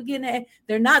like, why are you getting it?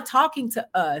 They're not talking to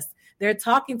us. They're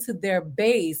talking to their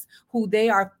base, who they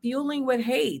are fueling with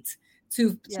hate,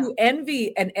 to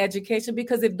envy and education,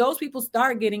 because if those people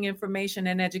start getting information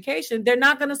and education, they're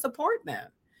not going to support them.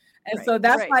 And so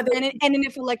that's why and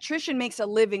if an electrician makes a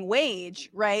living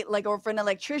wage, right? Like, or if an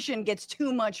electrician gets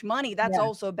too much money, that's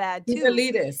also bad too. He's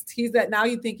elitist. He's that now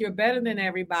you think you're better than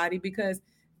everybody, because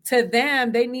to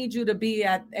them, they need you to be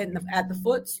at the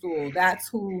footstool. That's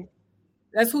who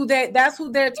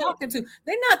they're talking to.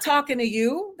 They're not talking to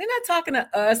you. They're not talking to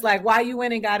us like, why you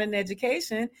went and got an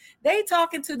education. They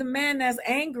talking to the man that's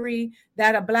angry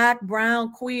that a Black,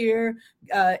 brown, queer,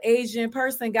 Asian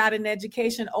person got an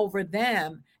education over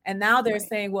them. And now they're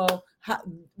saying, well,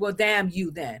 damn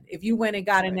you then. If you went and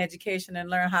got an education and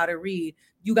learned how to read,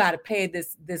 you got to pay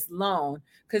this loan.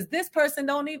 Because this person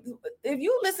don't even, if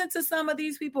you listen to some of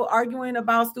these people arguing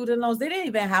about student loans, they didn't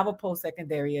even have a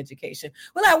post-secondary education.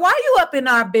 We're like, why are you up in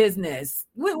our business?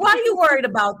 Why are you worried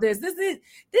about this? This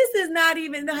is not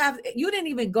even you didn't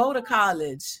even go to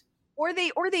college. Or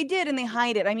they did and they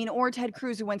hide it. I mean, or Ted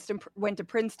Cruz, who went to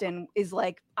Princeton, is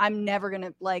like, I'm never going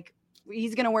to, like,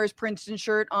 he's going to wear his Princeton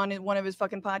shirt on one of his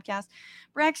fucking podcasts.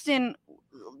 Braxton,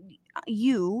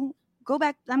 you go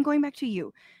back. I'm going back to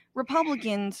you.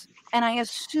 Republicans, and I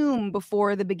assume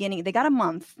before the beginning, they got a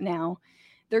month now,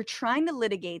 they're trying to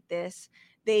litigate this.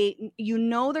 They're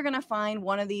going to find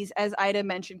one of these, as Ida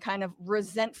mentioned, kind of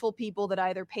resentful people that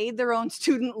either paid their own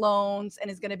student loans and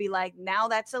is going to be like, now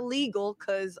that's illegal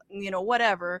because,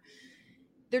 whatever.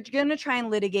 They're going to try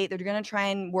and litigate. They're going to try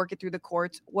and work it through the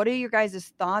courts. What are your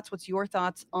guys' thoughts? What's your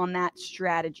thoughts on that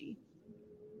strategy?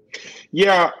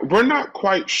 Yeah, we're not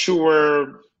quite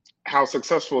sure how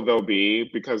successful they'll be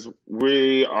because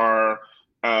we are,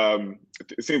 it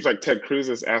seems like Ted Cruz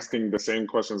is asking the same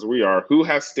questions we are. Who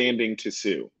has standing to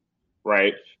sue,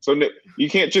 right? So you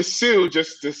can't just sue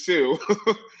just to sue.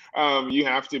 You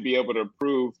have to be able to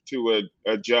prove to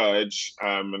a judge,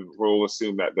 and we'll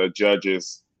assume that the judge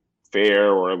is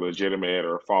fair or legitimate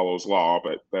or follows law,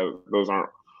 but those aren't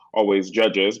always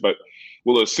judges. But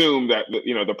we'll assume that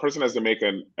the person has to make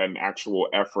an actual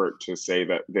effort to say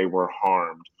that they were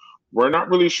harmed. We're not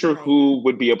really sure who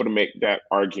would be able to make that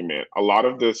argument. A lot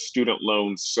of the student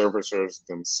loan servicers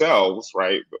themselves,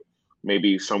 right?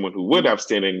 Maybe someone who would have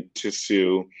standing to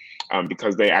sue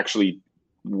because they actually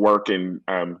work and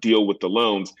deal with the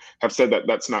loans, have said that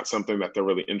that's not something that they're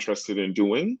really interested in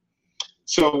doing.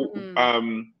 So,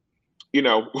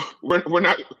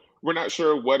 we're not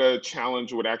sure what a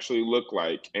challenge would actually look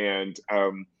like. And,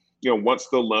 once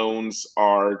the loans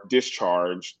are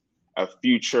discharged, a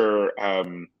future, a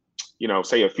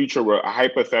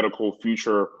hypothetical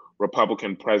future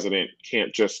Republican president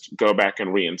can't just go back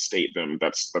and reinstate them.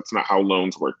 That's not how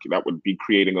loans work. That would be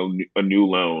creating a new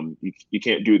loan. You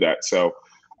can't do that. So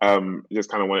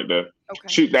just kind of wanted to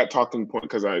shoot that talking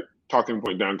point down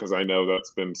because I know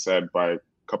that's been said by a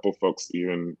couple of folks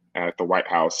even at the White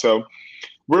House. So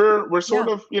we're sort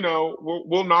of,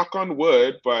 we'll knock on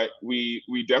wood, but we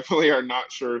definitely are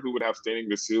not sure who would have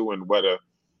standing to sue and what a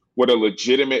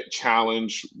legitimate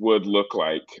challenge would look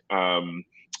like.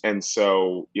 And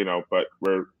so, but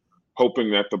we're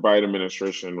hoping that the Biden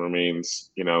administration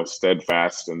remains,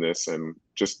 steadfast in this and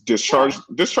just discharge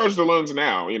the loans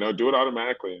now, do it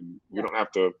automatically. And we don't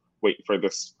have to wait for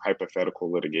this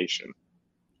hypothetical litigation.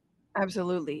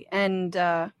 Absolutely. And,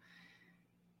 they're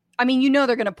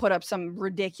going to put up some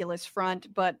ridiculous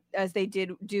front, but as they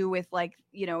did do with the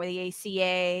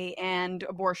ACA and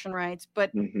abortion rights,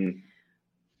 but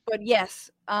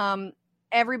yes,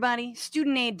 everybody,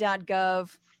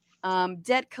 studentaid.gov,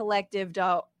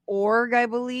 debtcollective.org, I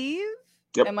believe.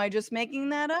 Yep. Am I just making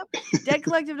that up?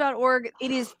 Debtcollective.org.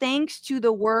 It is thanks to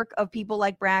the work of people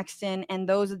like Braxton and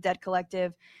those at Debt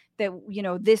Collective that,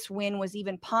 this win was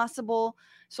even possible.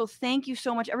 So thank you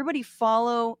so much. Everybody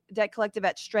follow Debt Collective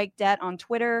at Strike Debt on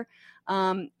Twitter.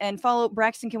 And follow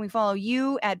Braxton. Can we follow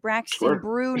you at Braxton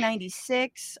Brew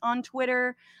 96 on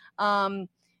Twitter?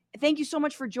 Thank you so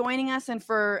much for joining us and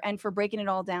for breaking it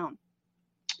all down.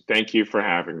 Thank you for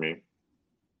having me.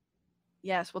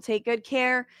 Yes, we'll take good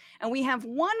care. And we have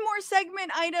one more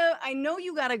segment, Ida. I know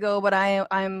you got to go, but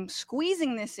I'm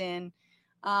squeezing this in.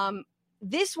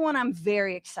 This one I'm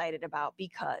very excited about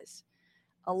because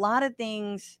a lot of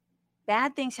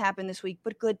bad things happen this week,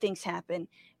 but good things happen.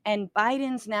 And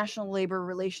Biden's National Labor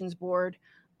Relations Board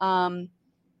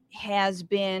has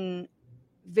been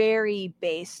very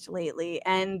based lately,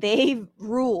 and they've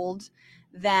ruled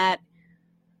that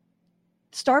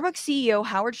Starbucks CEO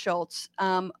Howard Schultz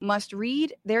must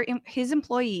read his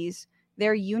employees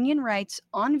their union rights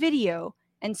on video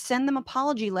and send them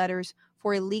apology letters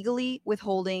for illegally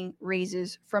withholding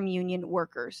raises from union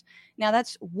workers. Now,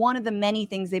 that's one of the many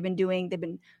things they've been doing. They've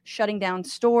been shutting down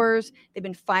stores. They've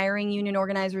been firing union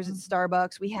organizers at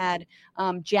Starbucks. We had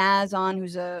Jazz on,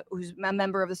 who's a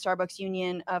member of the Starbucks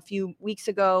union a few weeks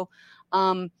ago.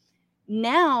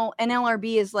 Now,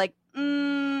 NLRB is like,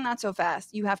 not so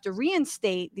fast. You have to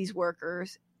reinstate these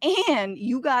workers and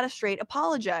you got to straight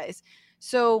apologize.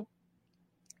 So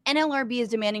NLRB is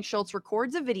demanding Schultz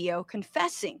records a video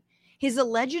confessing his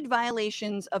alleged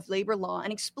violations of labor law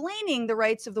and explaining the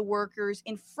rights of the workers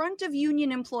in front of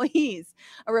union employees,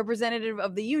 a representative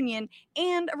of the union,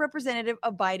 and a representative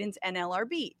of Biden's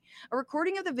NLRB. A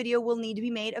recording of the video will need to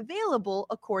be made available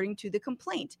according to the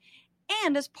complaint.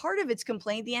 And as part of its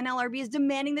complaint, the NLRB is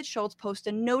demanding that Schultz post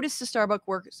a notice to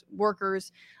Starbucks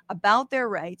workers about their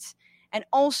rights, and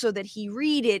also that he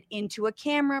read it into a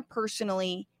camera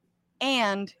personally.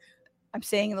 And I'm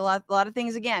saying a lot of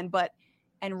things again,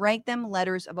 and write them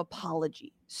letters of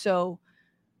apology. So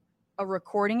a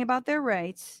recording about their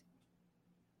rights,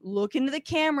 look into the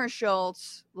camera,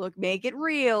 Schultz, make it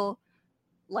real.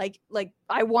 I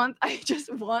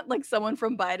just want like someone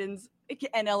from Biden's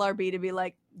NLRB to be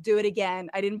like, do it again.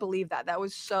 I didn't believe that. That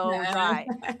was so dry.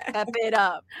 Pep it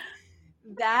up.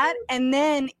 That, and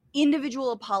then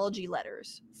individual apology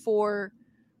letters for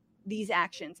these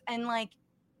actions. And like,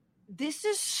 this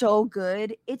is so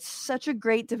good. It's such a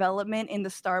great development in the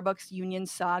Starbucks union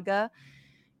saga.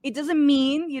 It doesn't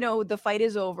mean, the fight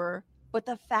is over, but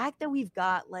the fact that we've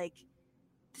got like,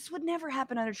 this would never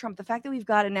happen under Trump. The fact that we've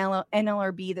got an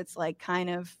NLRB that's like kind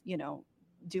of,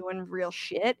 doing real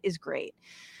shit is great.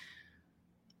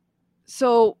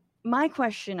 So my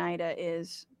question, Ida,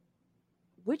 is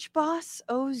which boss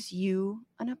owes you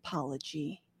an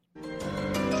apology?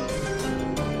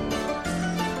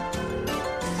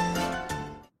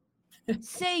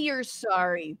 Say you're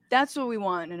sorry. That's what we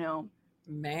want to know.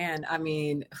 Man, I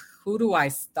mean, who do I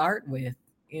start with?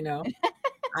 I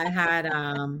had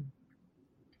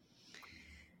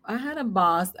a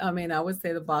boss. I mean, I would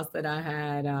say the boss that I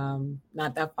had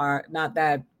not that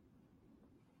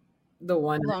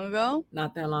long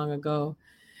ago.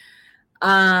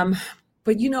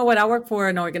 But you know what? I work for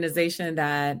an organization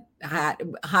that had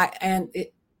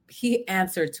he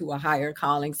answered to a higher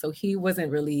calling. So he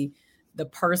wasn't really the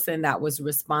person that was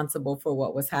responsible for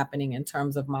what was happening in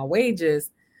terms of my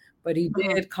wages, but he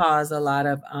did cause a lot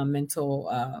of mental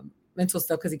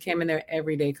stuff because he came in there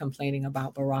every day complaining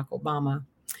about Barack Obama.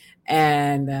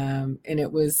 And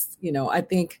it was, I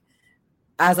think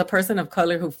as a person of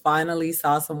color who finally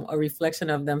saw a reflection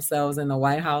of themselves in the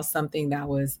White House, something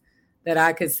that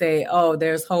I could say, oh,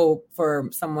 there's hope for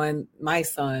someone, my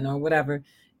son or whatever.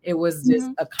 It was just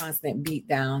a constant beat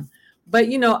down. But,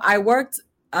 I worked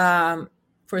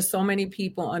for so many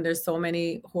people under so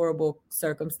many horrible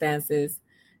circumstances.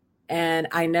 And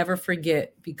I never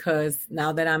forget, because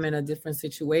now that I'm in a different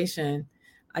situation,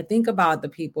 I think about the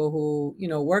people who,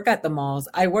 work at the malls.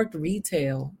 I worked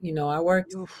retail, I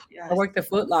worked at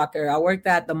Foot Locker. I worked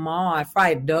at the mall. I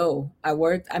fried dough. I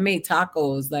made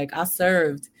tacos. Like I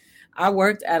served. I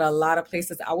worked at a lot of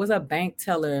places. I was a bank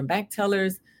teller, and bank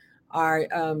tellers are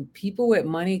people with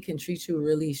money can treat you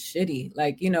really shitty.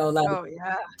 Like, Oh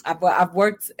yeah. I've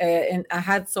worked and I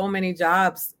had so many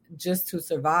jobs just to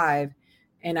survive.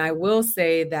 And I will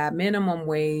say that the minimum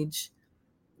wage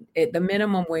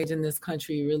in this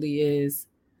country really is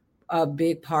a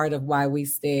big part of why we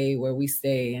stay where we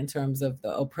stay in terms of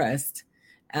the oppressed.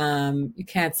 You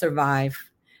can't survive.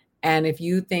 And if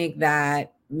you think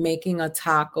that making a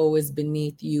taco is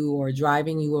beneath you or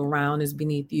driving you around is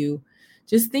beneath you,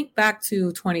 just think back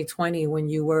to 2020 when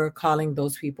you were calling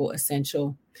those people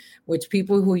essential, which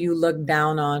people who you look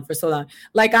down on for so long.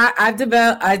 Like I've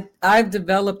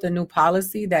developed a new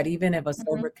policy that even if a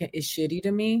server is shitty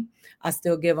to me, I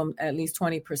still give them at least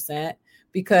 20%,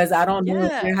 because I don't know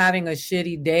if they're having a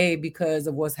shitty day because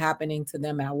of what's happening to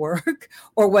them at work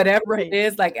or whatever it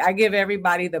is. Like I give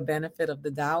everybody the benefit of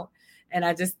the doubt. And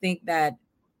I just think that,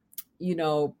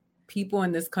 people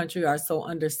in this country are so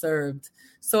underserved.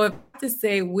 So if I have to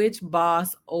say which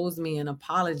boss owes me an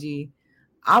apology,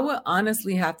 I would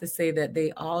honestly have to say that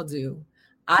they all do.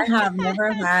 I've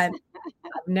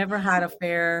never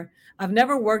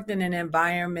worked in an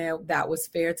environment that was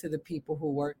fair to the people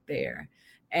who work there.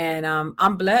 And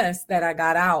I'm blessed that I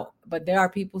got out, but there are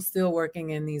people still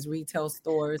working in these retail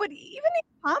stores. But even in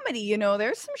comedy,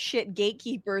 there's some shit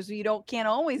gatekeepers who can't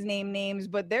always name names,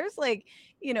 but there's like,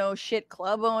 shit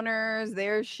club owners,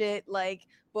 there's shit like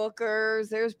bookers,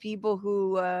 there's people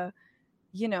who,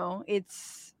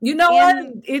 it's. What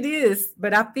it is,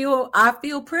 but I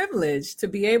feel privileged to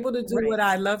be able to do what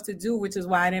I love to do, which is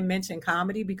why I didn't mention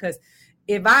comedy, because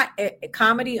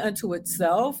comedy unto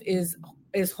itself is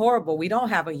horrible. We don't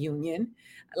have a union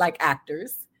like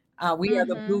actors. We are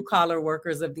the blue collar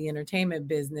workers of the entertainment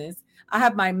business. I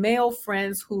have my male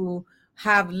friends who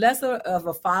have lesser of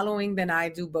a following than I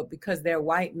do, but because they're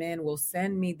white men, will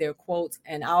send me their quotes,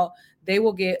 and they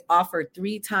will get offered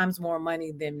 3 times more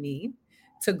money than me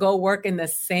to go work in the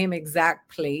same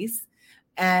exact place.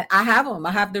 And I have them.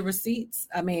 I have the receipts.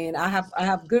 I mean, I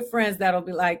have good friends that'll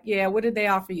be like, yeah, what did they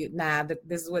offer you? Nah,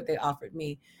 this is what they offered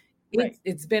me.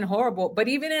 It's been horrible. But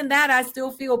even in that, I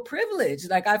still feel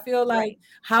privileged. Like I feel like,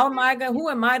 who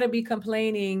am I to be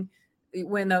complaining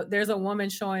when there's a woman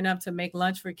showing up to make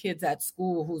lunch for kids at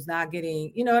school who's not getting,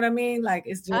 you know what I mean? Like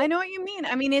it's just, I know what you mean.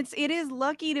 I mean, it is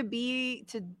lucky to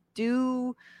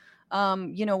do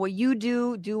what you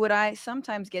do what I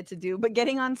sometimes get to do, but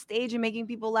getting on stage and making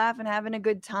people laugh and having a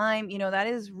good time, that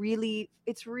is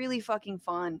it's really fucking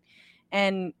fun,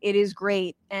 and it is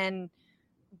great. And,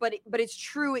 but it's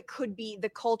true. It could be the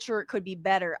culture. It could be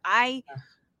better.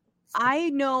 I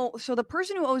know. So the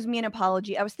person who owes me an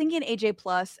apology, I was thinking AJ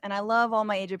Plus, and I love all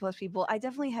my AJ Plus people. I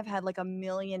definitely have had like a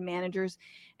million managers,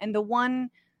 and the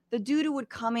dude who would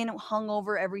come in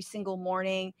hungover every single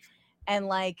morning and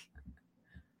like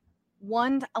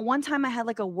one time I had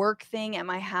like a work thing at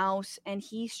my house, and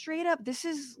he straight up, this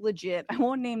is legit, I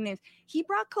won't name names, he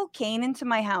brought cocaine into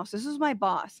my house. This was my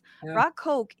boss. Brought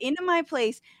coke into my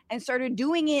place and started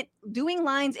doing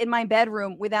lines in my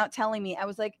bedroom without telling me. I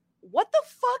was like, what the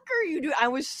fuck are you doing? I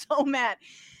was so mad.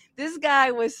 This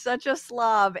guy was such a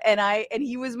slob, and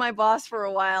he was my boss for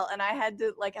a while, and I had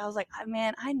to, like, I was like,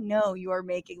 man, I know you are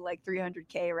making like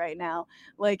 $300K right now.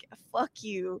 Like, fuck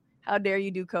you. How dare you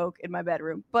do coke in my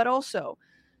bedroom? But also,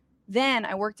 then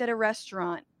I worked at a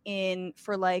restaurant I'm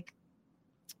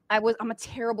a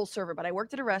terrible server, but I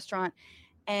worked at a restaurant,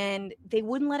 and they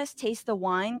wouldn't let us taste the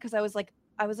wine because I was like,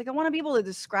 I want to be able to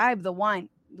describe the wine.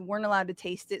 We weren't allowed to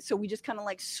taste it, so we just kind of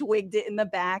like swigged it in the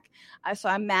back. So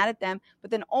I'm mad at them.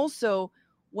 But then also,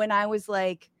 when I was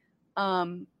like,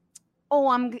 I'm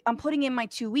putting in my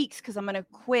 2 weeks because I'm gonna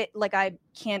quit. Like, I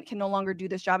can no longer do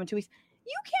this job in 2 weeks.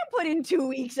 You can't put in 2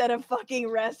 weeks at a fucking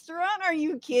restaurant. Are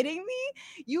you kidding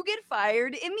me? You get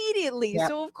fired immediately. Yep.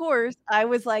 So of course I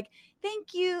was like,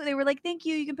 thank you. They were like, thank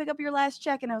you. You can pick up your last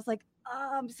check. And I was like,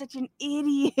 oh, I'm such an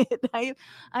idiot.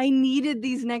 I needed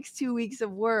these next 2 weeks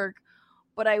of work,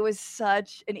 but I was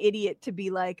such an idiot to be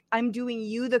like, I'm doing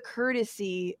you the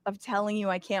courtesy of telling you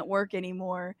I can't work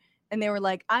anymore. And they were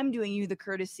like, I'm doing you the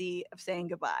courtesy of saying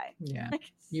goodbye. Yeah.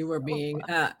 You were being,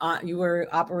 you were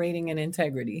operating in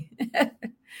integrity.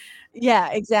 Yeah,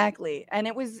 exactly. And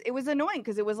it was annoying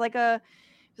because it was like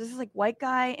this white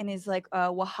guy and his like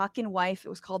Oaxacan wife. It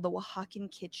was called the Oaxacan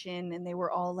Kitchen. And they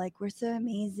were all like, we're so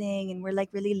amazing. And we're like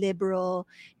really liberal.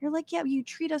 You're like, yeah, you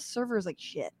treat us servers like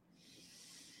shit.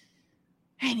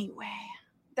 Anyway.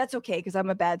 That's okay because I'm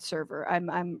a bad server.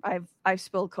 I've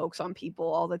spilled cokes on people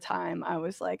all the time. I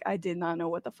was like, I did not know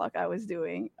what the fuck I was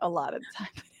doing a lot of the time.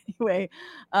 But anyway,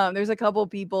 there's a couple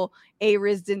people. A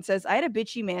Risden says, I had a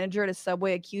bitchy manager at a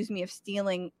Subway accuse me of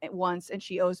stealing it once, and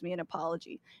she owes me an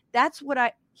apology.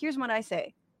 Here's what I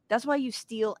say. That's why you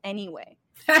steal anyway.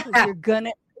 You're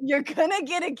gonna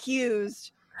get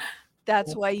accused.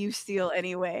 That's why you steal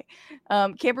anyway.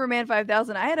 Camperman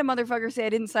 5000. I had a motherfucker say I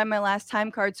didn't sign my last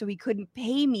time card, so he couldn't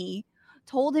pay me.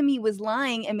 Told him he was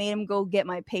lying and made him go get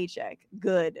my paycheck.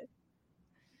 Good.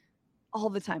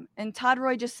 All the time. And Todd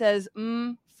Roy just says,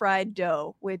 fried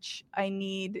dough, which I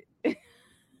needed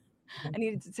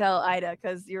to tell Ida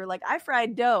because you're like, I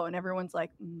fried dough, and everyone's like,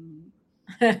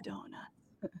 donut.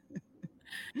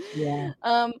 Yeah.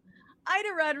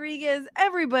 Ida Rodriguez,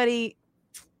 everybody.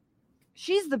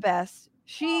 She's the best.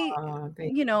 She,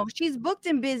 she's booked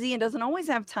and busy and doesn't always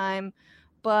have time,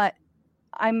 but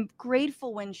I'm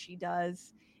grateful when she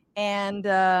does. And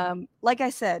like I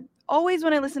said, always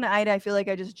when I listen to Ida, I feel like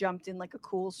I just jumped in like a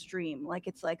cool stream. Like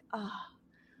it's like,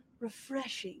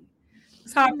 refreshing.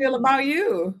 That's how I feel about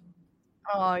you.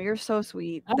 Oh, you're so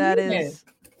sweet. I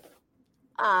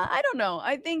don't know.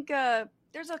 I think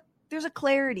there's a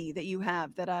clarity that you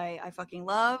have that I fucking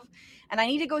love, and I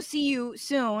need to go see you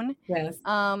soon. Yes.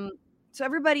 So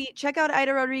everybody check out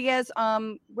Ida Rodriguez.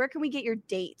 Where can we get your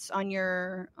dates So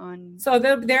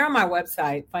they're on my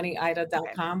website,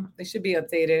 funnyaida.com. Okay. They should be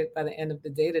updated by the end of the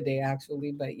day today,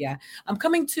 actually. But yeah, I'm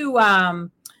coming to,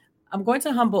 I'm going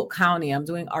to Humboldt County. I'm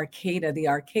doing the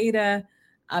Arcata.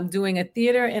 I'm doing a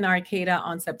theater in Arcata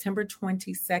on September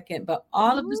 22nd, but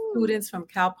all of the students from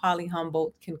Cal Poly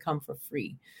Humboldt can come for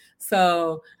free.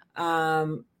 So,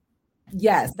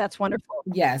 yes, that's wonderful.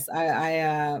 Yes,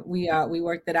 we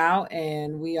worked it out,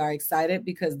 and we are excited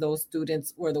because those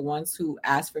students were the ones who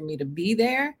asked for me to be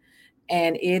there.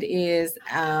 And it is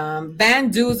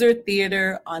Van Duzer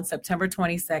Theater on September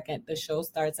 22nd. The show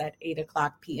starts at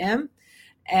 8:00 p.m.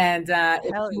 And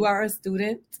if you are a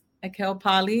student at Cal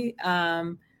Poly,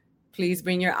 please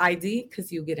bring your ID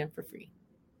because you get in for free.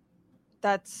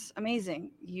 That's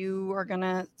amazing. You are going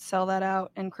to sell that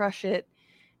out and crush it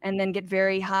and then get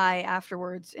very high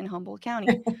afterwards in Humboldt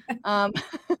County.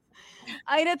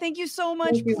 Ida, thank you so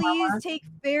much. Please take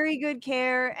very good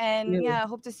care. And I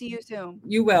hope to see you soon.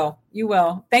 You will.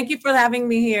 Thank you for having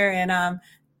me here. And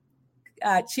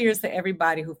cheers to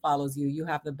everybody who follows you. You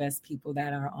have the best people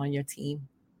that are on your team.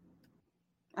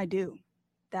 I do.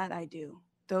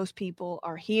 Those people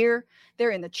are here.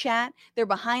 They're in the chat. They're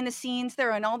behind the scenes.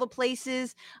 They're in all the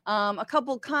places. A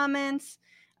couple comments.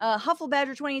 Huffle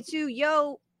 22.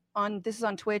 Yo, this is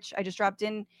on Twitch. I just dropped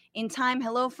in time.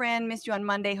 Hello, Fran. Missed you on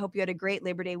Monday. Hope you had a great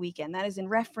Labor Day weekend. That is in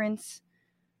reference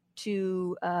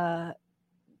to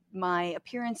my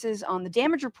appearances on the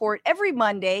Damage Report every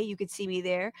Monday. You could see me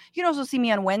there. You can also see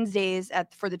me on Wednesdays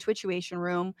for the Twitchuation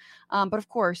Room. But of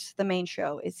course, the main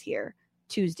show is here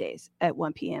Tuesdays at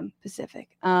 1 p.m.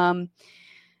 Pacific.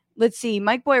 Let's see.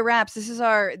 Mike Boy Raps. This is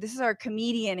our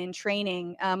comedian in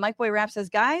training. Mike Boy Raps says,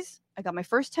 guys, I got my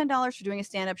first $10 for doing a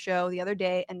stand-up show the other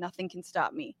day, and nothing can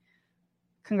stop me.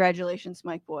 Congratulations,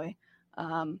 Mike Boy.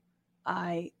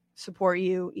 I support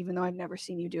you, even though I've never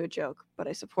seen you do a joke, but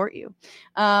I support you.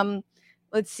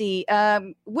 Let's see.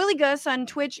 Willie Gus on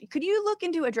Twitch. Could you look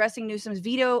into addressing Newsom's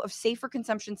veto of safer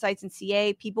consumption sites in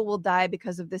CA? People will die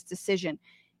because of this decision.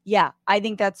 Yeah, I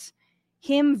think that's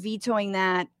him vetoing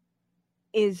that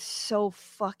is such a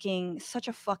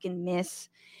fucking miss.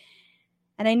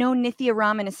 And I know Nithya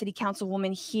Raman, a city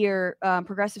councilwoman here,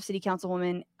 progressive city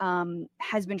councilwoman,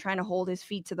 has been trying to hold his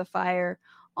feet to the fire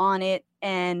on it.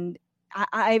 And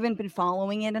I haven't been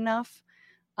following it enough.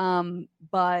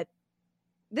 But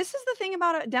this is the thing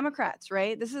about Democrats,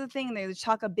 right? This is the thing. They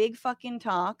talk a big fucking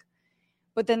talk,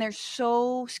 but then they're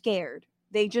so scared.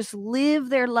 They just live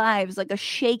their lives like a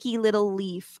shaky little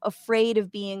leaf, afraid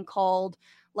of being called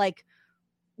like,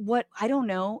 what, I don't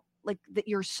know, like that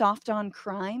you're soft on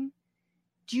crime.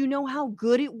 Do you know how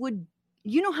good it would,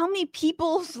 you know how many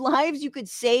people's lives you could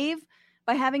save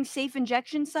by having safe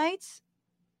injection sites?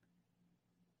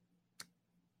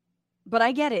 But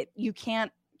I get it. You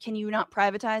can't, can you not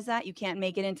privatize that? You can't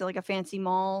make it into like a fancy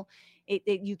mall.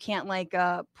 You can't like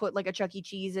put like a Chuck E.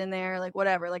 Cheese in there, like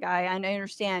whatever. Like I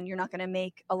understand you're not going to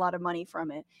make a lot of money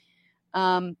from it.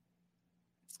 Don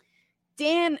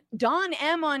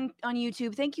M on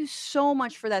YouTube, thank you so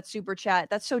much for that super chat.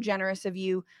 That's so generous of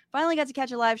you. Finally got to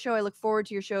catch a live show. I look forward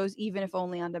to your shows, even if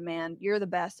only on demand. You're the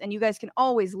best. And you guys can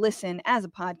always listen as a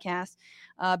podcast.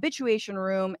 Bituation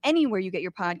Room, anywhere you get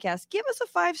your podcast. Give us a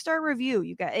 5-star review.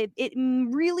 You got it. It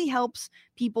really helps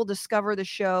people discover the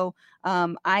show.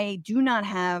 I do not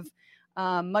have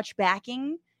much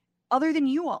backing other than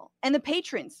you all and the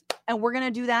patrons. And we're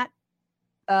going to do that.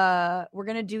 We're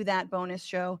going to do that bonus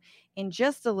show in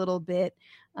just a little bit.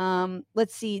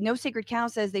 Let's see. No Sacred Cow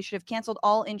says they should have canceled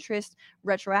all interest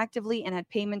retroactively and had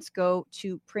payments go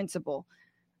to principal.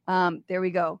 There we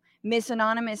go. Miss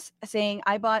Anonymous saying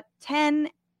I borrowed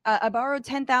 10,000,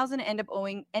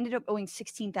 ended up owing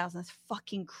 16,000. That's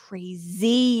fucking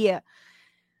crazy.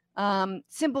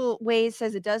 Simple Ways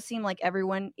says it does seem like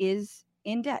everyone is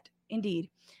in debt. Indeed.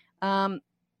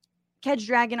 Kedge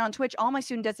Dragon on Twitch. All my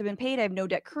student debts have been paid. I have no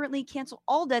debt currently. Cancel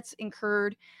all debts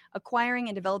incurred acquiring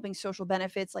and developing social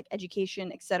benefits like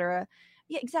education, etc.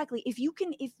 Yeah, exactly.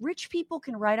 If rich people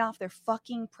can write off their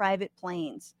fucking private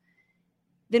planes,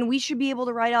 then we should be able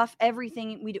to write off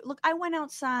everything we do. Look, I went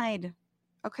outside,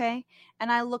 okay,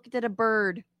 and I looked at a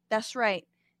bird. That's right.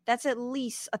 That's at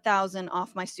least 1,000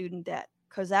 off my student debt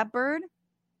because that bird,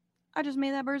 I just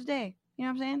made that bird's day. You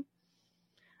know what I'm saying?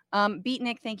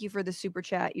 Beatnik, thank you for the super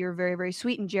chat. You're very, very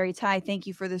sweet. And Jerry Ty, thank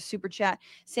you for the super chat.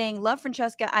 Saying, love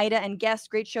Francesca, Aida, and guests.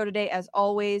 Great show today, as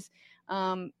always.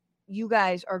 You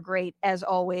guys are great, as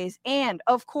always. And,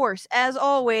 of course, as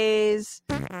always,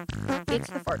 it's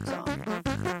the fart song.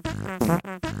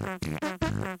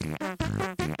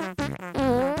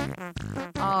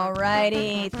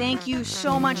 Alrighty. Thank you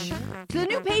so much to the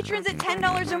new patrons at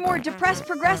 $10 or more. Depressed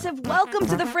Progressive, welcome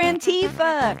to the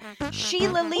Frantifa.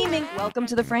 Sheila Leeming, welcome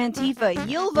to the Frantifa.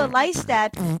 Yilva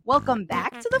Leistat, welcome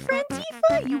back to the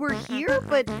Frantifa. You were here,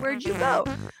 but where'd you go?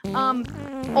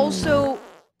 Also,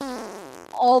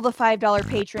 all the $5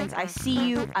 patrons, I see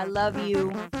you. I love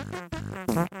you.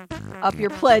 Up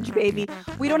your pledge, baby.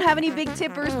 We don't have any big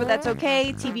tippers, but that's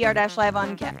okay. TBR-Live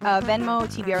on Venmo,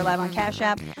 TBR Live on Cash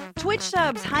App. Twitch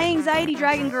subs, High Anxiety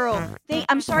Dragon Girl.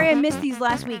 I'm sorry I missed these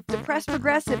last week. Depressed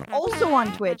Progressive, also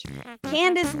on Twitch.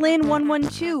 Candace Lynn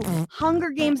 112, Hunger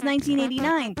Games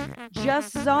 1989,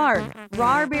 Just Czar,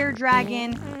 Rar Bear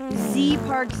Dragon, Z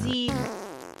Park Z,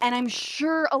 and I'm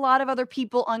sure a lot of other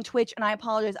people on Twitch, and I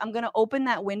apologize. I'm going to open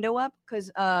that window up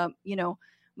because,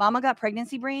 Mama got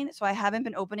pregnancy brain, so I haven't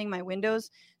been opening my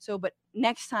windows. But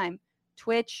next time,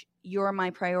 Twitch, you're my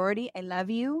priority. I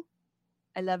love you.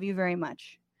 I love you very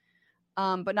much.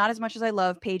 But not as much as I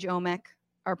love Paige Omek,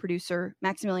 our producer,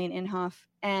 Maximilian Inhofe,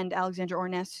 and Alexandra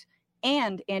Ornes,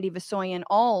 and Andy Vasoyan,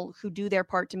 all who do their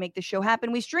part to make the show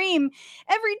happen. We stream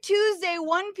every Tuesday,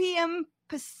 1 p.m.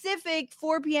 Pacific,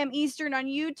 4 p.m. Eastern on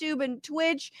YouTube and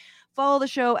Twitch. Follow the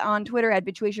show on Twitter at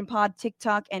BituationPod,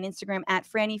 TikTok, and Instagram at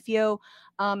FrannyFio.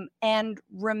 And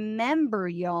remember,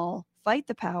 y'all, fight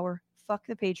the power, fuck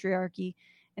the patriarchy,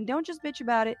 and don't just bitch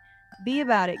about it. Be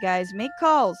about it, guys. Make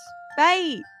calls.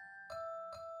 Bye.